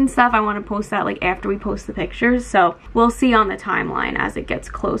pictures and stuff, I want to post that like after we post the pictures. So we'll see on the timeline as it gets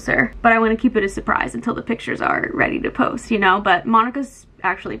closer, but I want to keep it a surprise until the pictures are ready to post, you know. But Monica's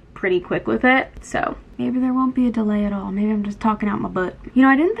actually pretty quick with it, so maybe there won't be a delay at all. Maybe I'm just talking out my butt. You know,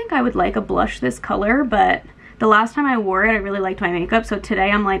 I didn't think I would like a blush this color, but the last time I wore it, I really liked my makeup, so today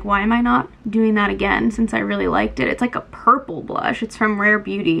I'm like, why am I not doing that again since I really liked it? It's like a purple blush. It's from Rare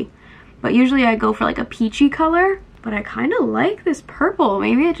Beauty, but usually I go for like a peachy color, but I kind of like this purple.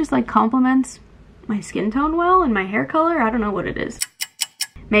 Maybe it just like complements my skin tone well and my hair color. I don't know what it is.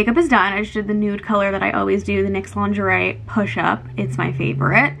 Makeup is done. I just did the nude color that I always do, the NYX Lingerie Push Up. It's my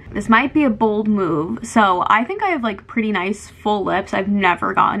favorite. This might be a bold move. So I think I have like pretty nice full lips. I've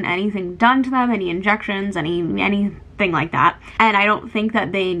never gotten anything done to them, any injections, anything like that. And I don't think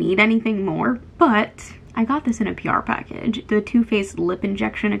that they need anything more, but I got this in a PR package, the Too Faced Lip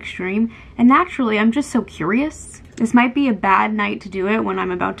Injection Extreme. And naturally, I'm just so curious. This might be a bad night to do it when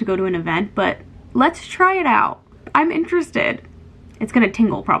I'm about to go to an event, but let's try it out. I'm interested. It's gonna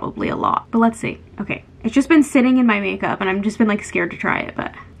tingle probably a lot, but let's see. Okay, it's just been sitting in my makeup and I've just been like scared to try it,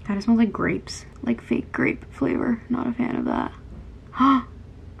 but God, it smells like grapes, like fake grape flavor. Not a fan of that.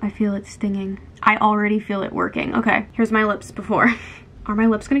 I feel it stinging. I already feel it working. Okay, here's my lips before. Are my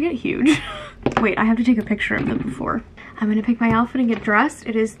lips gonna get huge? Wait, I have to take a picture of them before. I'm gonna pick my outfit and get dressed.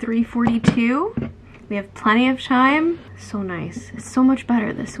 It is 3:42. We have plenty of time. So nice. It's so much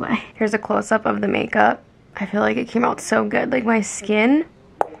better this way. Here's a close-up of the makeup. I feel like it came out so good. Like, my skin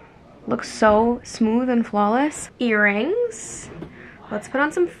looks so smooth and flawless. Earrings. Let's put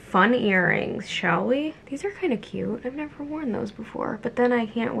on some fun earrings, shall we? These are kind of cute. I've never worn those before, but then I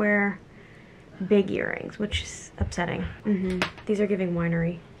can't wear big earrings, which is upsetting. These are giving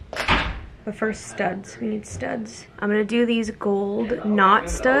winery. But first, studs. We need studs. I'm gonna do these gold knot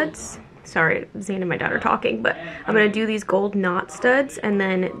studs. Sorry, Zane and my dad are talking, but I'm gonna do these gold knot studs and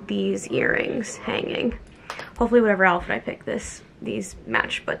then these earrings hanging. Hopefully whatever outfit I pick, these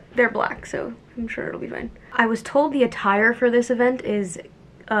match, but they're black, so I'm sure it'll be fine. I was told the attire for this event is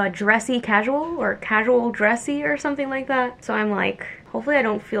dressy casual or casual dressy or something like that. So I'm like, hopefully I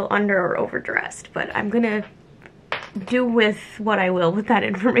don't feel under or overdressed, but I'm gonna do with what I will with that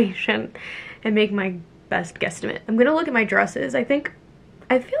information and make my best guesstimate. I'm gonna look at my dresses. I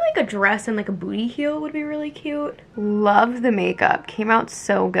feel like a dress and like a booty heel would be really cute. Love the makeup. Came out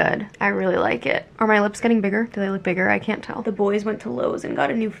so good. I really like it. Are my lips getting bigger? Do they look bigger? I can't tell. The boys went to Lowe's and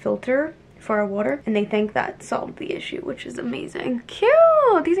got a new filter for our water, and they think that solved the issue, which is amazing.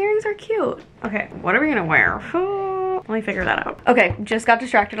 Cute! These earrings are cute. Okay, what are we gonna wear? What Let me figure that out. Okay, just got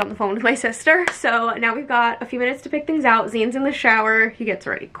distracted on the phone with my sister. So now we've got a few minutes to pick things out. Zane's in the shower. He gets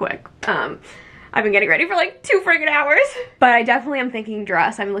ready quick. I've been getting ready for like 2 friggin' hours. But I definitely am thinking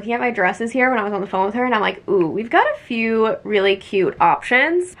dress. I'm looking at my dresses here when I was on the phone with her and I'm like, ooh, we've got a few really cute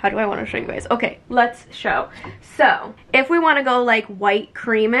options. How do I want to show you guys? Okay, let's show. So if we want to go like white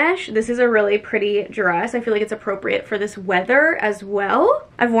creamish, this is a really pretty dress. I feel like it's appropriate for this weather as well.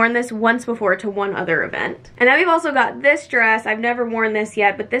 I've worn this once before to one other event. And then we've also got this dress. I've never worn this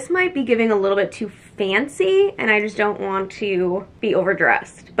yet, but this might be giving a little bit too fancy and I just don't want to be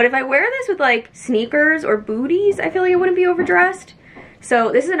overdressed. But if I wear this with like sneakers or booties, I feel like I wouldn't be overdressed.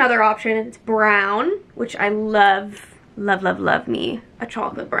 So this is another option. It's brown, which I love. Love me a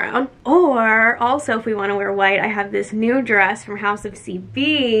chocolate brown. Or also if we want to wear white, I have this new dress from House of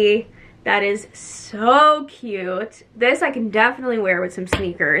CB that is so cute. This I can definitely wear with some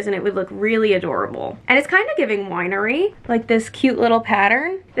sneakers and it would look really adorable. And it's kind of giving winery, like this cute little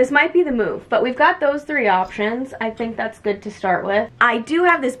pattern. This might be the move, but we've got those 3 options. I think that's good to start with. I do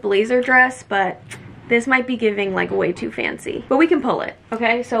have this blazer dress, but this might be giving like way too fancy, but we can pull it.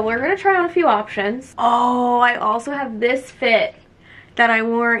 Okay, so we're gonna try on a few options. Oh, I also have this fit that I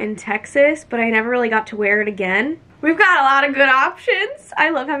wore in Texas, but I never really got to wear it again. We've got a lot of good options.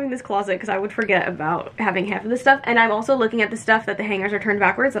 I love having this closet because I would forget about having half of this stuff. And I'm also looking at the stuff that the hangers are turned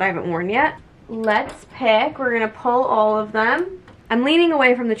backwards that I haven't worn yet. Let's pick. We're gonna pull all of them. I'm leaning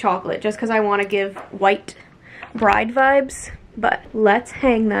away from the chocolate just because I want to give white bride vibes, but let's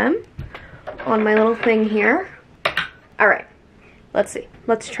hang them on my little thing here. All right, let's see.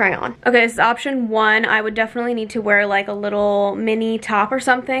 Let's try on. Okay, this is option 1. I would definitely need to wear like a little mini top or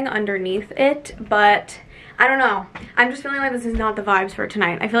something underneath it, but I don't know. I'm just feeling like this is not the vibes for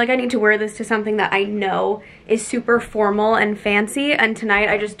tonight. I feel like I need to wear this to something that I know is super formal and fancy, and tonight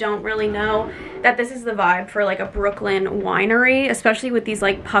I just don't really know that this is the vibe for like a Brooklyn winery, especially with these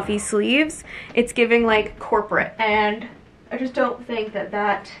like puffy sleeves. It's giving like corporate, and I just don't think that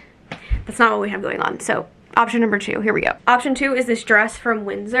that's not what we have going on. So option number 2, here we go. Option 2 is this dress from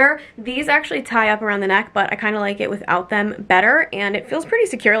Windsor. These actually tie up around the neck, but I kind of like it without them better, and it feels pretty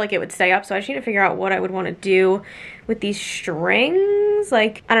secure, like it would stay up, so I just need to figure out what I would want to do with these strings.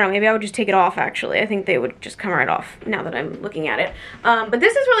 Like, I don't know, maybe I would just take it off actually. I think they would just come right off now that I'm looking at it. But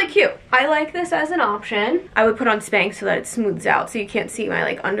this is really cute. I like this as an option. I would put on Spanx so that it smooths out so you can't see my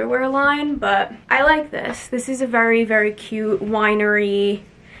like underwear line, but I like this. This is a very, very cute winery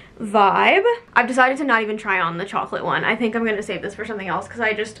vibe. I've decided to not even try on the chocolate one. I think I'm gonna save this for something else because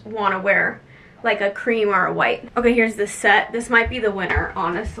I just want to wear like a cream or a white. Okay, here's the set. This might be the winner,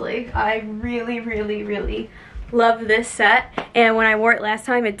 honestly. I really love this set, and when I wore it last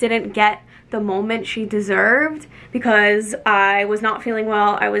time, it didn't get the moment she deserved because I was not feeling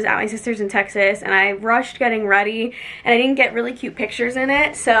well. I was at my sister's in Texas and I rushed getting ready and I didn't get really cute pictures in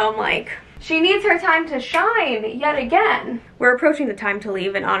it, so I'm like, she needs her time to shine yet again. We're approaching the time to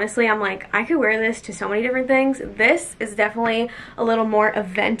leave, and honestly, I'm like, I could wear this to so many different things. This is definitely a little more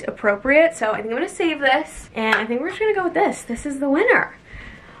event appropriate, so I think I'm gonna save this, and I think we're just gonna go with this. This is the winner.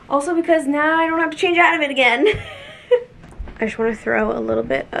 Also because now I don't have to change out of it again. I just wanna throw a little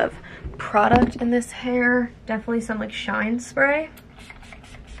bit of product in this hair. Definitely some like shine spray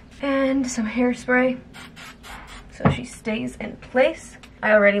and some hairspray so she stays in place.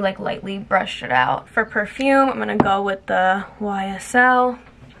 I already like lightly brushed it out. For perfume, I'm gonna go with the YSL.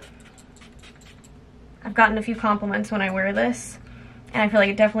 I've gotten a few compliments when I wear this, and I feel like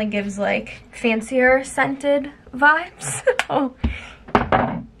it definitely gives like fancier scented vibes. Oh,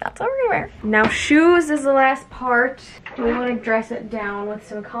 that's what we're gonna wear. Now shoes is the last part. Do we wanna dress it down with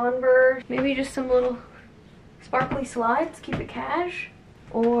some Converse? Maybe just some little sparkly slides, keep it cash?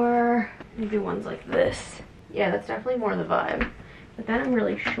 Or maybe ones like this. Yeah, that's definitely more the vibe. But then I'm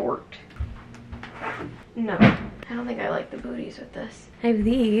really short. No, I don't think I like the booties with this. I have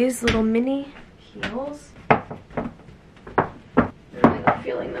these little mini heels. I'm really not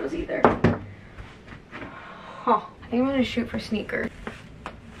feeling those either. Huh. I think I'm gonna shoot for sneakers.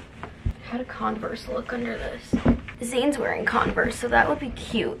 How do Converse look under this? Zane's wearing Converse, so that would be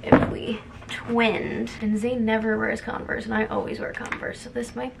cute if we twinned. And Zane never wears Converse, and I always wear Converse, so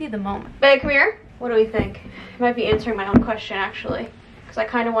this might be the moment. Babe, come here. What do we think? I might be answering my own question, actually. Because I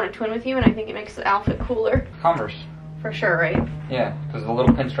kind of want to twin with you, and I think it makes the outfit cooler. Converse. For sure, right? Yeah, because the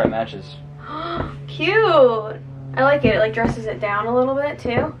little pinstripe matches. Cute! I like it. It like dresses it down a little bit,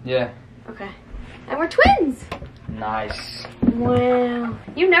 too. Yeah. Okay. And we're twins! Nice. Wow.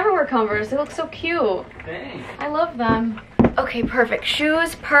 You never wear Converse. They look so cute. Thanks. I love them. Okay, perfect.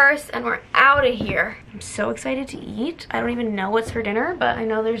 Shoes, purse, and we're out of here. I'm so excited to eat. I don't even know what's for dinner, but I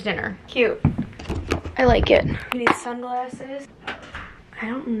know there's dinner. Cute. I like it. We need sunglasses. I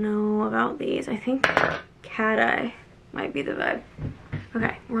don't know about these. I think cat eye might be the vibe.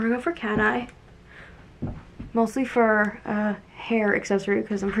 Okay, we're gonna go for cat eye. Mostly for a hair accessory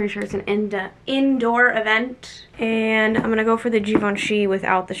because I'm pretty sure it's an indoor event. And I'm gonna go for the Givenchy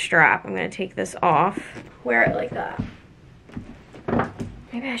without the strap. I'm gonna take this off, wear it like that.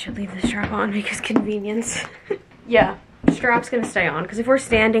 Maybe I should leave the strap on because convenience. Yeah, strap's gonna stay on because if we're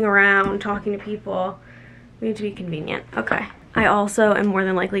standing around talking to people, we need to be convenient. Okay. I also am more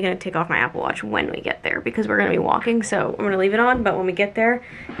than likely gonna take off my Apple Watch when we get there because we're gonna be walking, so I'm gonna leave it on, but when we get there,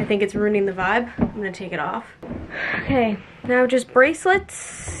 I think it's ruining the vibe. I'm gonna take it off. Okay, now just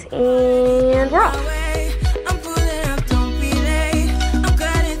bracelets, and we're off.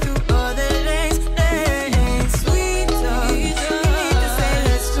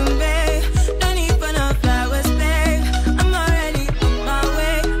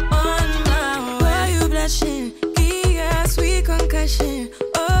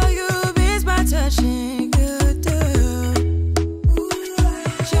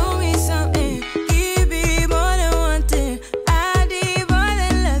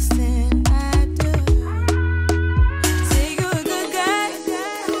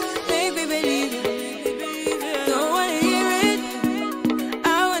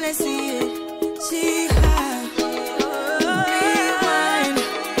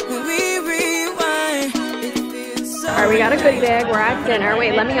 We got a goodie bag. We're at dinner.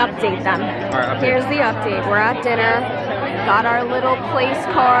 Wait, let me update them. Here's the update. We're at dinner. Got our little place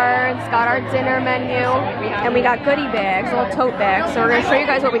cards. Got our dinner menu. And we got goodie bags, little tote bags. So we're going to show you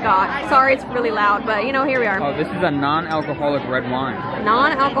guys what we got. Sorry it's really loud, but you know, here we are. Oh, this is a non-alcoholic red wine.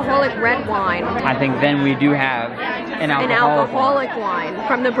 Non-alcoholic red wine. I think then we do have an alcoholic wine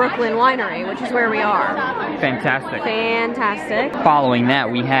from the Brooklyn Winery, which is where we are. Fantastic. Fantastic. Following that,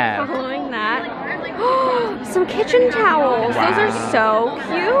 we have... some kitchen towels. Wow. Those are so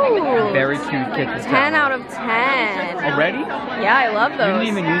cute. Very cute kitchen 10 out of 10. Already? Yeah, I love those. You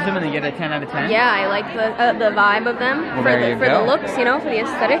didn't even use them and they get a 10 out of 10? Yeah, I like the vibe of them. Well, for the looks, you know, for the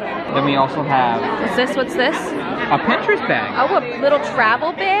aesthetic. Then we also have... What's this? A Pinterest bag. Oh, a little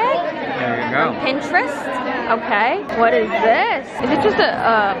travel bag? There you go. Pinterest? Okay. What is this? Is it just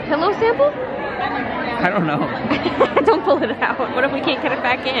a pillow sample? I don't know. Don't pull it out. What if we can't get it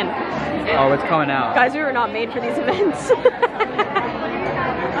back in? Oh, it's coming out. Guys, we were not made for these events.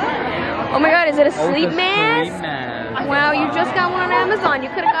 Oh my god, is it a sleep mask? Sleep mask. Wow, you just got one on Amazon. You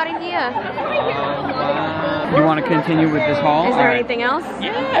could have got it here. You want to continue with this haul? Is there anything else?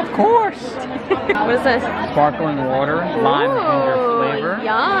 Yeah, of course. What is this? Sparkling water, lime ginger flavor.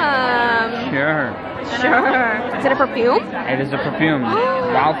 Yum. Sure. Is it a perfume? It is a perfume.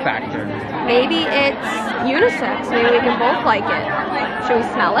 Wow factor. Maybe it's unisex. Maybe we can both like it. Should we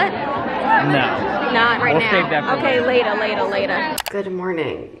smell it? No. Not right now. Save that for later. Good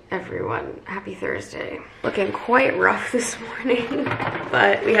morning, everyone. Happy Thursday. Looking quite rough this morning,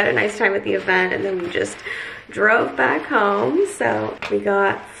 but we had a nice time at the event and then we just drove back home. So we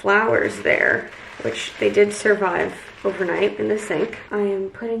got flowers there, which they did survive overnight in the sink. I am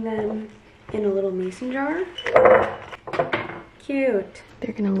putting them in a little mason jar. Cute.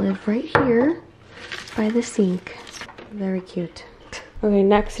 They're gonna live right here by the sink. Very cute. Okay,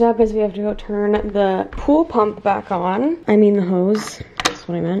 next up is we have to go turn the pool pump back on. I mean the hose. That's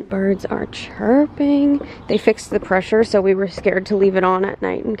what I meant. Birds are chirping. They fixed the pressure, so we were scared to leave it on at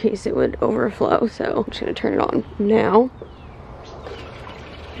night in case it would overflow. So I'm just gonna turn it on now.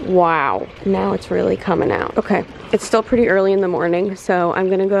 Wow, now it's really coming out. Okay, it's still pretty early in the morning, so I'm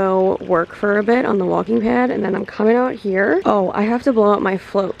gonna go work for a bit on the walking pad, and then I'm coming out here. Oh, I have to blow out my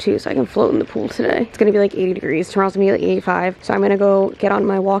float too, so I can float in the pool today. It's gonna be like 80 degrees. Tomorrow's gonna be like 85, so I'm gonna go get on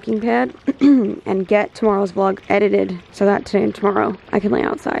my walking pad and get tomorrow's vlog edited so that today and tomorrow I can lay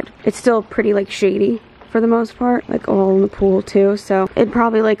outside. It's still pretty like shady for the most part, like all in the pool too, so in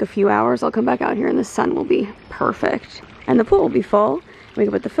probably like a few hours I'll come back out here and the sun will be perfect and the pool will be full. We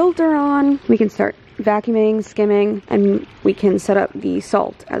can put the filter on, we can start vacuuming, skimming, and we can set up the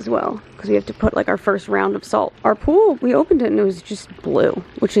salt as well because we have to put like our first round of salt. Our pool, we opened it and it was just blue,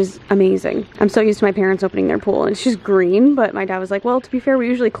 which is amazing. I'm so used to my parents opening their pool and it's just green, but my dad was like, well, to be fair, we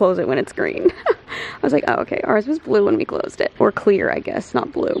usually close it when it's green. I was like, oh, okay, ours was blue when we closed it. Or clear, I guess,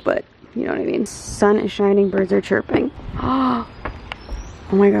 not blue, but you know what I mean. Sun is shining, birds are chirping.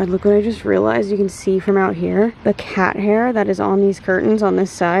 Oh my god, look what I just realized. You can see from out here the cat hair that is on these curtains on this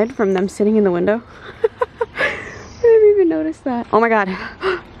side from them sitting in the window. I didn't even notice that. Oh my god.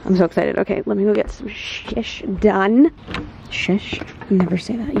 I'm so excited. Okay, let me go get some shish done. Shish? Never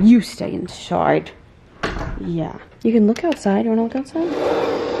say that. You stay inside. Yeah. You can look outside. You wanna look outside?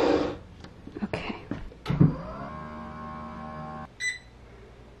 Okay.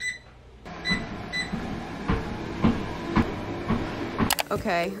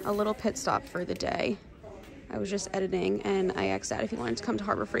 Okay, a little pit stop for the day. I was just editing and I asked Dad if he wanted to come to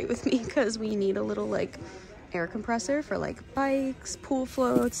Harbor Freight with me because we need a little like air compressor for like bikes, pool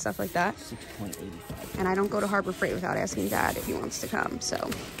floats, stuff like that. 6.85. And I don't go to Harbor Freight without asking Dad if he wants to come. So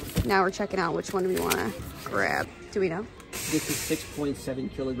now we're checking out which one we want to grab. Do we know? This is 6.7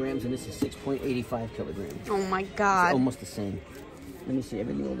 kilograms and this is 6.85 kilograms. Oh my God. It's almost the same. Let me see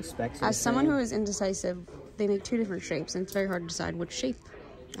everything, all the specs. As someone who is indecisive, they make 2 different shapes and it's very hard to decide which shape.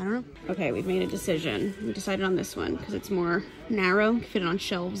 I don't know. Okay, we've made a decision. We decided on this one because it's more narrow, fit it on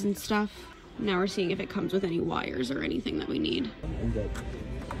shelves and stuff. Now we're seeing if it comes with any wires or anything that we need. We got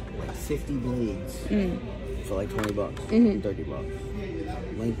like 50 blades for like 20 bucks, 30 bucks.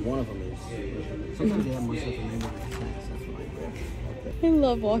 Length, one of them is. Sometimes they have more stuff in there. That's what I grab. Okay. I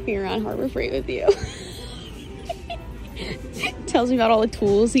love walking around Harbor Freight with you. Tells me about all the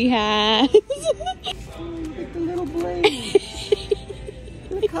tools he has. Oh, look at the little blade.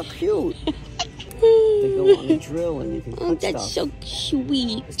 Look how cute. They go on a drill and you can cut that's stuff. so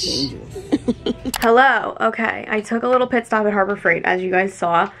sweet. It's dangerous. Hello. Okay, I took a little pit stop at Harbor Freight, as you guys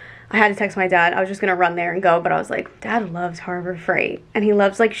saw. I had to text my dad. I was just gonna run there and go, but I was like, Dad loves Harbor Freight. And he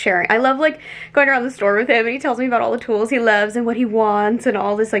loves like sharing. I love like going around the store with him and he tells me about all the tools he loves and what he wants and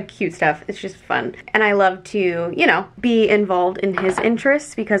all this like cute stuff. It's just fun. And I love to, you know, be involved in his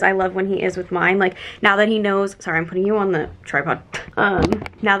interests because I love when he is with mine. Like now that he knows, sorry, I'm putting you on the tripod.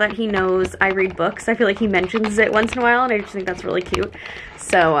 Now that he knows I read books, I feel like he mentions it once in a while and I just think that's really cute.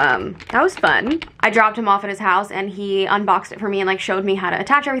 So that was fun. I dropped him off at his house and he unboxed it for me and like showed me how to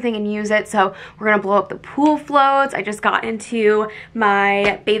attach everything and use it. So we're gonna blow up the pool floats. I just got into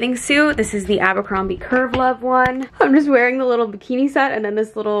my bathing suit. This is the Abercrombie Curve Love one. I'm just wearing the little bikini set and then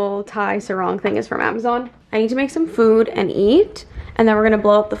this little tie sarong thing is from Amazon. I need to make some food and eat. And then we're gonna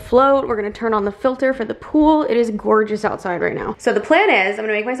blow up the float. We're gonna turn on the filter for the pool. It is gorgeous outside right now. So the plan is I'm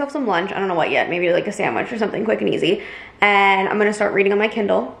gonna make myself some lunch. I don't know what yet, maybe like a sandwich or something quick and easy. And I'm gonna start reading on my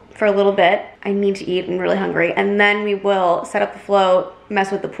Kindle for a little bit. I need to eat, I'm really hungry. And then we will set up the float,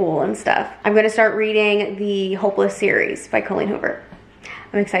 mess with the pool and stuff. I'm gonna start reading the Hopeless series by Colleen Hoover.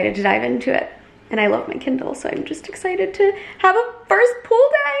 I'm excited to dive into it. And I love my Kindle, so I'm just excited to have a first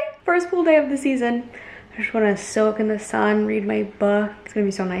pool day of the season. I just want to soak in the sun, read my book. It's gonna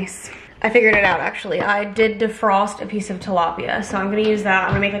be so nice. I figured it out actually. I did defrost a piece of tilapia, so I'm gonna use that.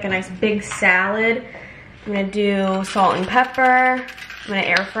 I'm gonna make like a nice big salad. I'm gonna do salt and pepper. I'm gonna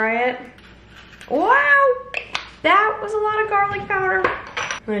air fry it. Wow, that was a lot of garlic powder.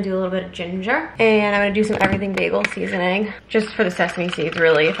 I'm gonna do a little bit of ginger. And I'm gonna do some everything bagel seasoning. Just for the sesame seeds,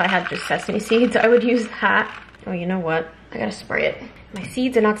 really. If I had just sesame seeds, I would use that. Oh, you know what? I gotta spray it. My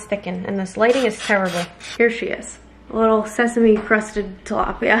seeds are not sticking and this lighting is terrible. Here she is. A little sesame crusted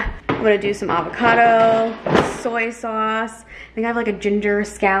tilapia. I'm gonna do some avocado, soy sauce. I think I have like a ginger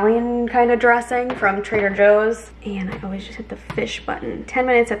scallion kind of dressing from Trader Joe's. And I always just hit the fish button. 10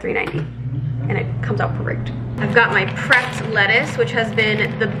 minutes at 390. And it comes out perfect. I've got my prepped lettuce, which has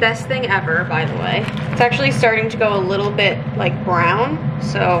been the best thing ever, by the way. It's actually starting to go a little bit like brown,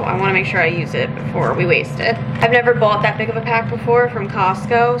 so I wanna make sure I use it before we waste it. I've never bought that big of a pack before from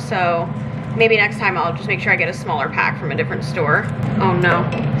Costco, so maybe next time I'll just make sure I get a smaller pack from a different store. Oh no,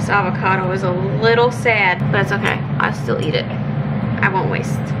 this avocado is a little sad, but it's okay, I'll still eat it. I won't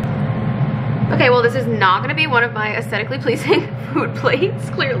waste. Okay, well this is not gonna be one of my aesthetically pleasing food plates,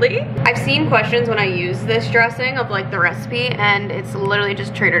 clearly. I've seen questions when I use this dressing of like the recipe and it's literally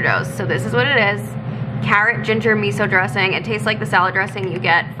just Trader Joe's. So this is what it is. Carrot ginger miso dressing. It tastes like the salad dressing you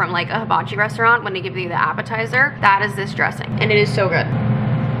get from like a hibachi restaurant when they give you the appetizer. That is this dressing and it is so good.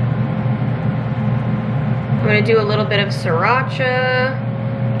 I'm gonna do a little bit of sriracha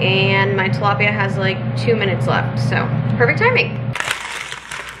and my tilapia has like 2 minutes left, so perfect timing.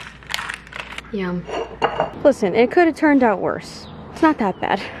 Yum. Listen, it could have turned out worse. It's not that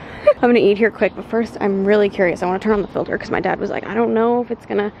bad. I'm gonna eat here quick, but first I'm really curious. I wanna turn on the filter because my dad was like, I don't know if it's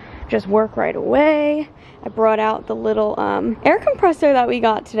gonna just work right away. I brought out the little air compressor that we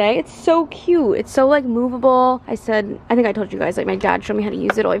got today. It's so cute. It's so like movable. I think I told you guys, like my dad showed me how to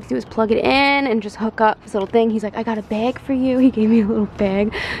use it. All you have to do is plug it in and just hook up this little thing. He's like, I got a bag for you. He gave me a little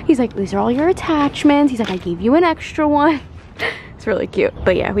bag. He's like, these are all your attachments. He's like, I gave you an extra one. It's really cute.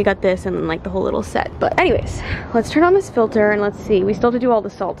 But yeah, we got this and then like the whole little set. But anyways, let's turn on this filter and let's see. We still have to do all the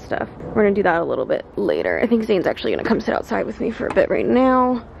salt stuff. We're gonna do that a little bit later. I think Zane's actually gonna come sit outside with me for a bit right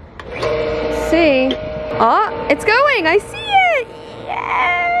now. Let's see. Oh, it's going. I see it.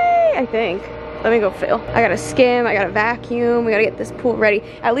 Yay! I think. let me go fill. I gotta skim, I gotta vacuum, we gotta get this pool ready.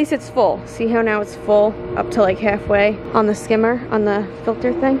 At least it's full. See how now it's full up to like halfway on the skimmer, on the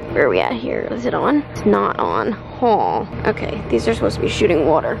filter thing? Where are we at here? Is it on? It's not on. Oh, okay. These are supposed to be shooting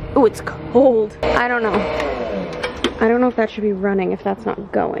water. Oh, it's cold. I don't know. I don't know if that should be running if that's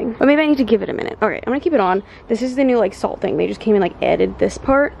not going. But maybe I need to give it a minute. All right, I'm gonna keep it on. This is the new like salt thing. They just came and like added this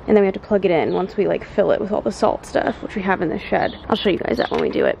part and then we have to plug it in once we like fill it with all the salt stuff, which we have in the shed. I'll show you guys that when we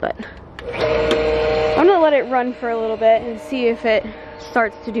do it, but I'm gonna let it run for a little bit and see if it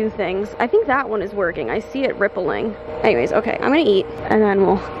starts to do things. I think that one is working. I see it rippling. Anyways, okay, I'm gonna eat and then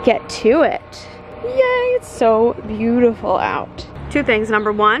we'll get to it. Yay, it's so beautiful out. Two things.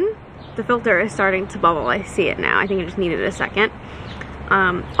 Number one, the filter is starting to bubble. I see it now. I think it just needed a second.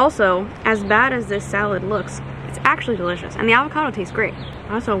 Also, as bad as this salad looks, it's actually delicious. And the avocado tastes great.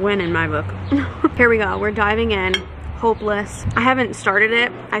 That's a win in my book. Here we go. We're diving in. Hopeless. I haven't started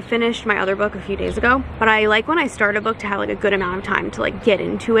it. I finished my other book a few days ago, but I like when I start a book to have like a good amount of time to like get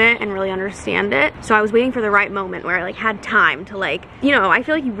into it and really understand it. So I was waiting for the right moment where I like had time to like, you know, I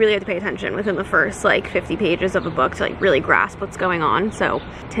feel like you really have to pay attention within the first like 50 pages of a book to like really grasp what's going on. So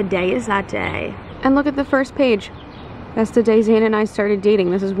today is that day. And look at the first page. That's the day Zane and I started dating.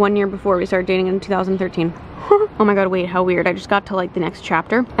 This is 1 year before we started dating in 2013. Oh my god, wait, how weird. I just got to like the next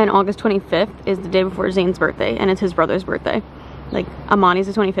chapter and August 25th is the day before Zane's birthday and it's his brother's birthday. Like Amani's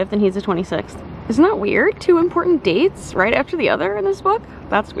the 25th and he's the 26th. Isn't that weird? 2 important dates right after the other in this book?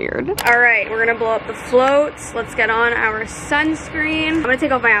 That's weird. All right, we're gonna blow up the floats. Let's get on our sunscreen. I'm gonna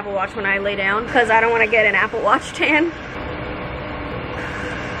take off my Apple Watch when I lay down because I don't wanna get an Apple Watch tan.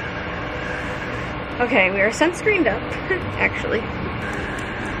 Okay, we are sunscreened up, actually.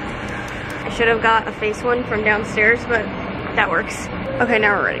 I should have got a face one from downstairs, but that works. Okay,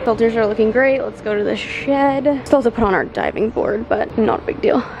 now we're ready. Filters are looking great. Let's go to the shed. Still have to put on our diving board, but not a big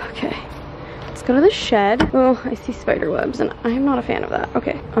deal. Okay, let's go to the shed. Oh, I see spider webs, and I am not a fan of that.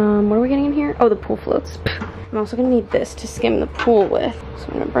 Okay, what are we getting in here? Oh, the pool floats. I'm also gonna need this to skim the pool with. So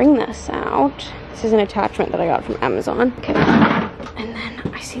I'm gonna bring this out. This is an attachment that I got from Amazon. Okay, and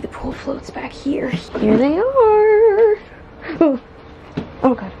then I see the pool floats back here. Here they are. Oh,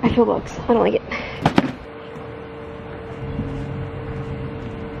 oh god, I feel bugs. I don't like it.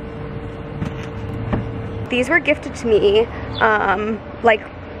 These were gifted to me, like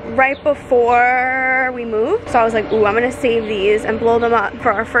right before we moved. So I was like, ooh, I'm gonna save these and blow them up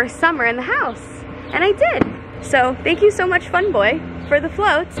for our first summer in the house. And I did. So thank you so much, Fun Boy, for the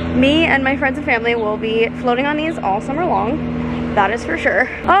floats. Me and my friends and family will be floating on these all summer long. That is for sure.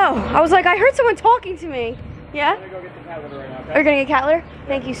 Oh, I was like, I heard someone talking to me. Yeah? I'm gonna go get the cat litter right now, okay? Are you gonna get cat litter? Yeah.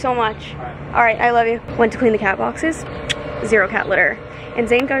 Thank you so much. All right, I love you. Went to clean the cat boxes. 0 cat litter. And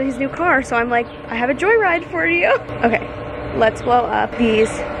Zane got his new car, so I'm like, I have a joyride for you. Okay, let's blow up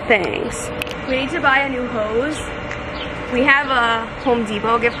these things. We need to buy a new hose. We have a Home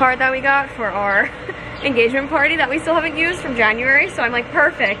Depot gift card that we got for our engagement party that we still haven't used from January, so I'm like,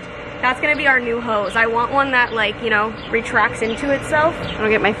 perfect. That's gonna be our new hose. I want one that, like, you know, retracts into itself. I'm gonna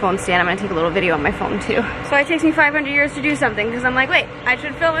get my phone stand. I'm gonna take a little video on my phone too. So it takes me 500 years to do something because I'm like, wait, I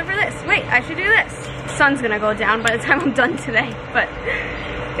should film it for this. Wait, I should do this. Sun's gonna go down by the time I'm done today, but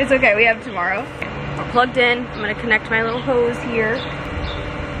it's okay, we have tomorrow. We're plugged in. I'm gonna connect my little hose here.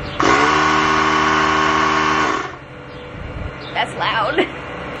 That's loud.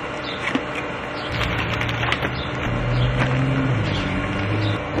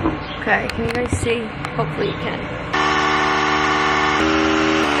 Okay, can you guys see? Hopefully you can.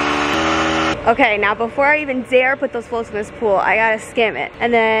 Okay, now before I even dare put those floats in this pool, I gotta skim it.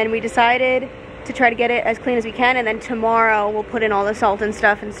 And then we decided to try to get it as clean as we can, and then tomorrow we'll put in all the salt and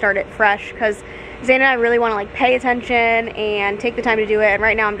stuff and start it fresh, because Zane and I really wanna like pay attention and take the time to do it, and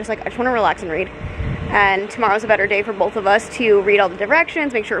right now I'm just like, I just wanna relax and read. And tomorrow's a better day for both of us to read all the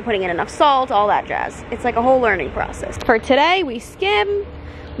directions, make sure we're putting in enough salt, all that jazz. It's like a whole learning process. For today, we skim,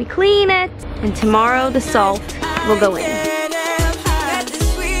 we clean it, and tomorrow the salt will go in.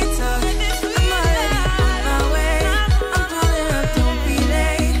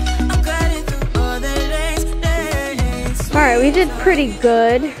 Alright, we did pretty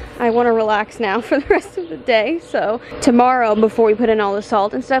good. I want to relax now for the rest of the day. So tomorrow, before we put in all the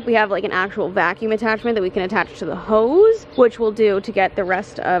salt and stuff, we have like an actual vacuum attachment that we can attach to the hose, which we'll do to get the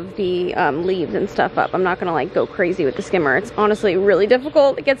rest of the leaves and stuff up. I'm not gonna like go crazy with the skimmer. It's honestly really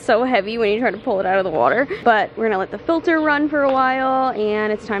difficult. It gets so heavy when you try to pull it out of the water. But we're gonna let the filter run for a while,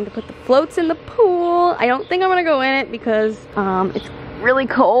 and it's time to put the floats in the pool. I don't think I'm gonna go in it because it's really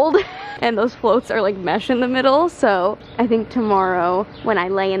cold. And those floats are like mesh in the middle, so I think tomorrow when I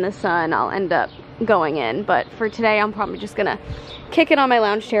lay in the sun, I'll end up going in, but for today I'm probably just gonna kick it on my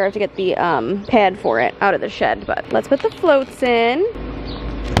lounge chair to get the pad for it out of the shed. But let's put the floats in.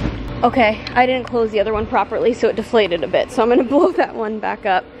 Okay, I didn't close the other one properly, so it deflated a bit, so I'm gonna blow that one back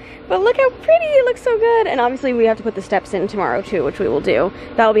up. But look how pretty, it looks so good. And obviously we have to put the steps in tomorrow too, which we will do.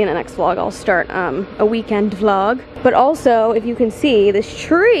 That'll be in the next vlog. I'll start a weekend vlog. But also, if you can see, this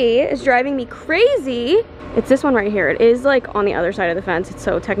tree is driving me crazy. It's this one right here. It is like on the other side of the fence,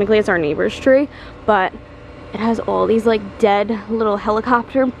 so technically it's our neighbor's tree, but it has all these like dead little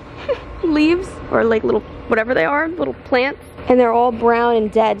helicopter leaves, or like little, whatever they are, little plants. And they're all brown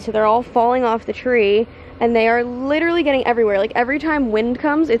and dead, so they're all falling off the tree, and they are literally getting everywhere. Like every time wind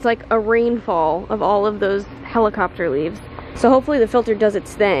comes, it's like a rainfall of all of those helicopter leaves. So hopefully the filter does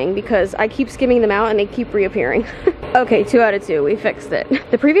its thing, because I keep skimming them out and they keep reappearing. Okay, 2 out of 2, we fixed it.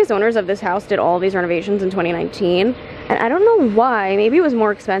 The previous owners of this house did all these renovations in 2019, and I don't know why. Maybe it was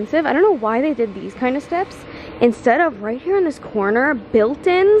more expensive. I don't know why they did these kind of steps instead of right here in this corner,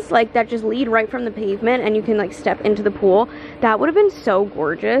 built-ins like that just lead right from the pavement and you can like step into the pool. That would have been so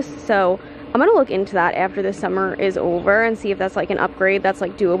gorgeous. So I'm gonna look into that after the summer is over and see if that's like an upgrade that's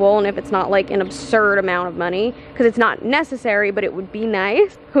like doable, and if it's not like an absurd amount of money, because it's not necessary, but it would be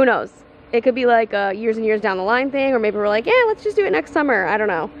nice. Who knows? It could be like a years and years down the line thing, or maybe we're like, yeah, let's just do it next summer. I don't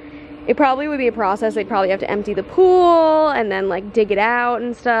know. It probably would be a process. They'd probably have to empty the pool and then like dig it out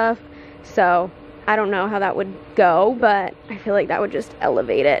and stuff. So I don't know how that would go, but I feel like that would just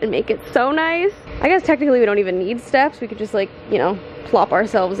elevate it and make it so nice. I guess technically we don't even need steps. We could just like, you know, plop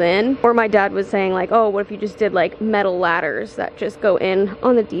ourselves in. Or my dad was saying like, oh, what if you just did like metal ladders that just go in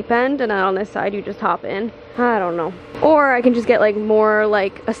on the deep end, and then on this side you just hop in. I don't know. Or I can just get like more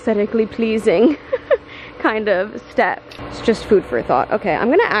like aesthetically pleasing kind of step. It's just food for thought. Okay, I'm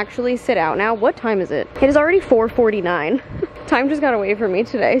gonna actually sit out now. What time is it? It is already 4:49. Time just got away from me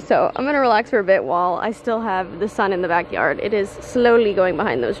today, so I'm gonna relax for a bit while I still have the sun in the backyard. It is slowly going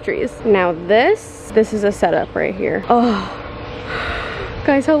behind those trees. Now this is a setup right here. Oh,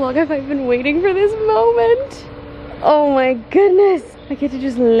 guys, how long have I been waiting for this moment? Oh my goodness. I get to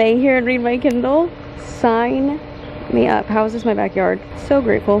just lay here and read my Kindle. Sign me up. How is this my backyard? So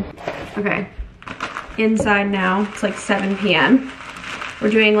grateful. Okay, inside now. It's like 7 p.m. We're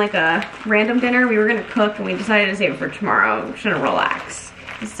doing like a random dinner. We were gonna cook and we decided to save it for tomorrow. We're just gonna relax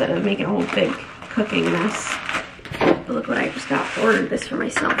instead of making a whole big cooking mess. But look what I just got. Ordered this for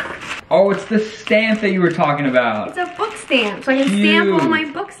myself. Oh, it's the stamp that you were talking about. It's a book stamp, so I can stamp all my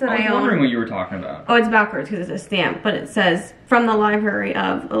books that I own. I was wondering what you were talking about. Oh, it's backwards because it's a stamp, but it says, from the library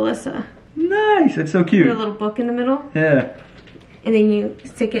of Allisa. Nice, it's so cute. Put a little book in the middle. Yeah. And then you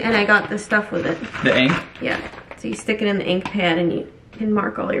stick it, and I got the stuff with it. The ink? Yeah. So you stick it in the ink pad and you can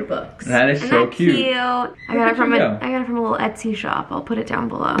mark all your books. That is so cute. I got it from a little Etsy shop. I'll put it down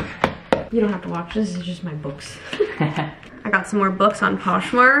below. You don't have to watch this, is just my books. I got some more books on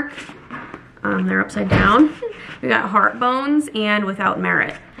Poshmark. They're upside down. We got Heart Bones and Without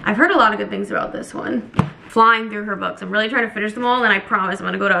Merit. I've heard a lot of good things about this one. Flying through her books. I'm really trying to finish them all, and I promise I'm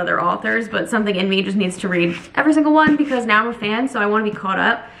gonna go to other authors, but something in me just needs to read every single one because now I'm a fan, so I wanna be caught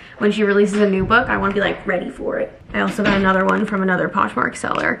up. When she releases a new book, I wanna be like ready for it. I also got another one from another Poshmark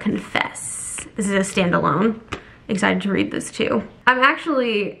seller, Confess. This is a standalone. Excited to read this too. I'm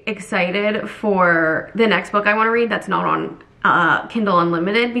actually excited for the next book I wanna read that's not on Kindle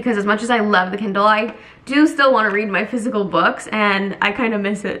Unlimited, because as much as I love the Kindle, I do still want to read my physical books and I kind of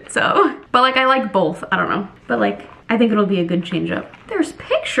miss it, so. But like I like both, I don't know. But like I think it'll be a good change up. There's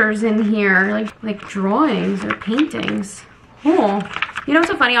pictures in here, like drawings or paintings. Oh. You know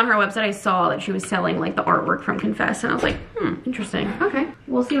what's so funny, on her website I saw that she was selling like the artwork from Confess, and I was like, interesting. Okay,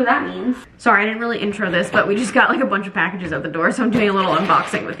 we'll see what that means. Sorry, I didn't really intro this, but we just got like a bunch of packages out the door, so I'm doing a little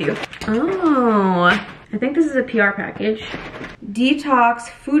unboxing with you. Oh, I think this is a PR package. Detox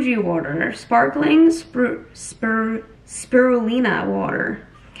Fuji water, sparkling spirulina water.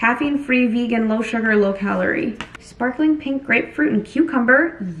 Caffeine-free, vegan, low sugar, low calorie. Sparkling pink grapefruit and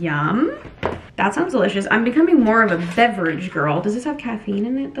cucumber, yum. That sounds delicious. I'm becoming more of a beverage girl. Does this have caffeine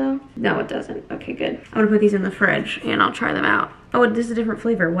in it though? No, it doesn't. Okay, good. I'm gonna put these in the fridge and I'll try them out. Oh, this is a different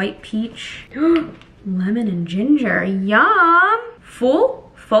flavor. White peach. Lemon and ginger, yum.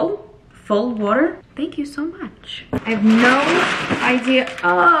 Full water. Thank you so much. I have no idea.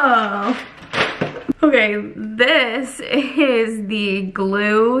 Oh. Okay, this is the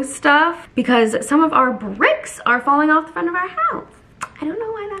glue stuff because some of our bricks are falling off the front of our house. I don't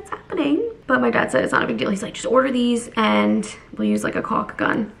know why that's happening, but my dad said it's not a big deal. He's like, just order these and we'll use like a caulk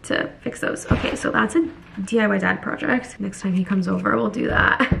gun to fix those. Okay, so that's a DIY dad project. Next time he comes over, we'll do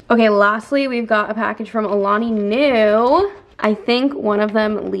that. Okay, lastly, we've got a package from Alani New. I think one of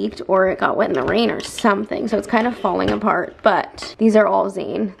them leaked or it got wet in the rain or something, so it's kind of falling apart. But these are all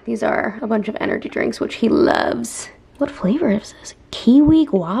Zane. These are a bunch of energy drinks, which he loves. What flavor is this? Kiwi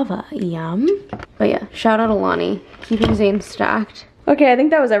guava, yum. But yeah, shout out to Lonnie, keeping Zane stacked. Okay, I think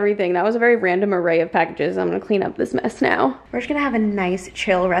that was everything. That was a very random array of packages. I'm gonna clean up this mess now. We're just gonna have a nice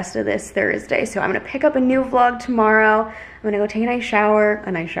chill rest of this Thursday. So I'm gonna pick up a new vlog tomorrow. I'm gonna go take a nice shower.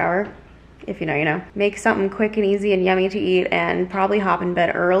 If you know, you know. Make something quick and easy and yummy to eat and probably hop in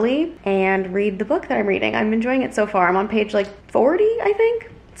bed early and read the book that I'm reading. I'm enjoying it so far. I'm on page like 40, I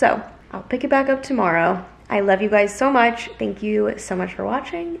think. So I'll pick it back up tomorrow. I love you guys so much. Thank you so much for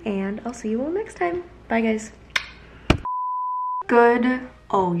watching and I'll see you all next time. Bye guys. Good.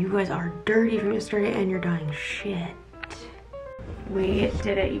 Oh, you guys are dirty from yesterday and you're dying shit. We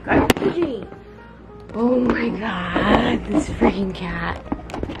did it, you guys. Benji. Oh my God, this freaking cat.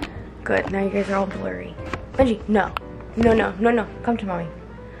 Good, now you guys are all blurry. Benji, no. No, no, no, no, come to mommy.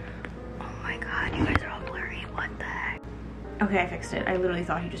 Oh my God, you guys are all blurry, what the heck? Okay, I fixed it. I literally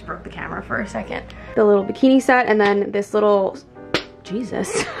thought he just broke the camera for a second. The little bikini set and then this little,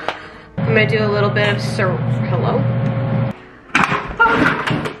 Jesus. I'm gonna do a little bit of hello?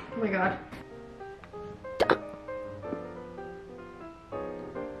 Oh my God.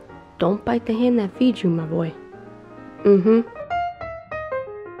 Don't bite the hand that feeds you, my boy. Mm-hmm.